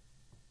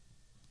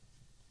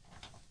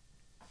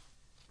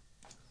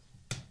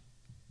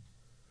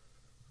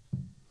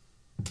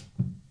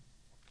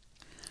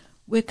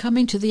 We're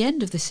coming to the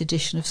end of this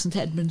edition of St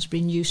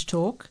Edmundsbury News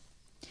Talk.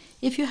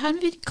 If you have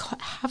any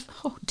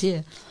oh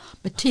dear,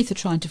 my teeth are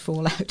trying to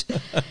fall out.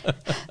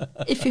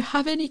 If you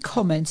have any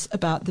comments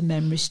about the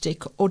memory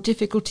stick or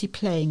difficulty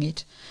playing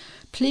it,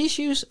 please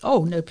use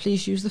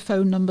the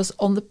phone numbers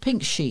on the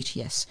pink sheet,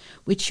 yes,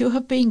 which you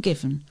have been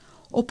given,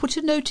 or put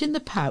a note in the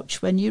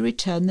pouch when you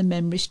return the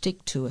memory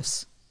stick to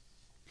us.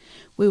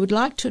 We would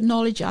like to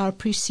acknowledge our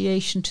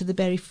appreciation to the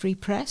Bury Free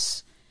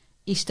Press,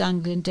 East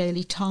Anglian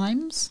Daily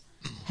Times,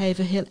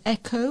 Haverhill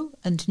Echo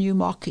and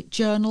Newmarket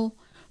Journal,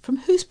 from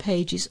whose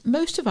pages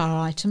most of our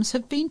items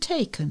have been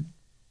taken.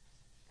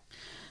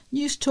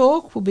 News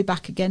Talk will be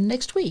back again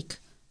next week,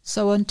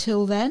 so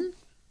until then,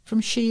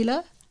 from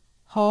Sheila,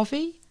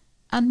 Harvey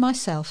and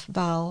myself,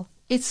 Val,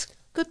 it's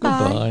goodbye.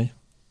 Goodbye.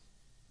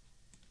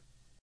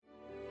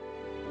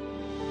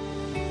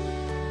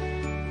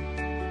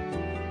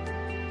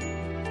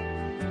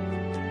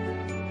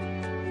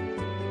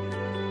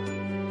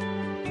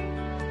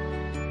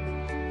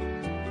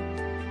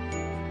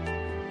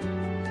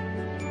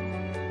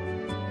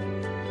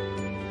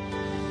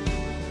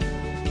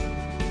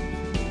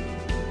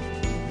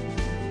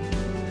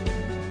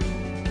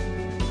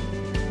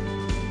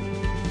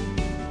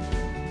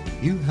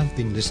 You have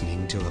been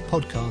listening to a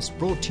podcast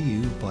brought to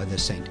you by the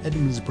St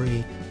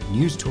Edmundsbury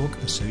News Talk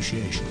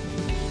Association.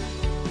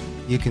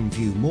 You can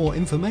view more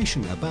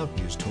information about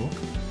News Talk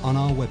on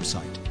our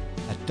website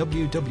at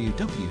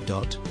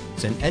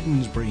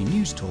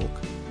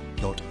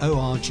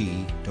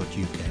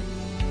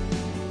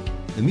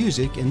www.stedmundsburynewstalk.org.uk. The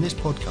music in this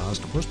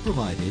podcast was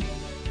provided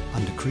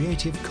under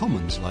Creative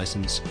Commons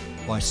license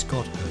by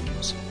Scott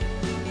Holmes.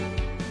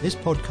 This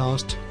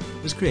podcast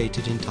was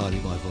created entirely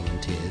by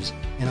volunteers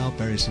in our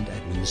Bury St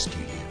Edmunds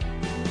studio.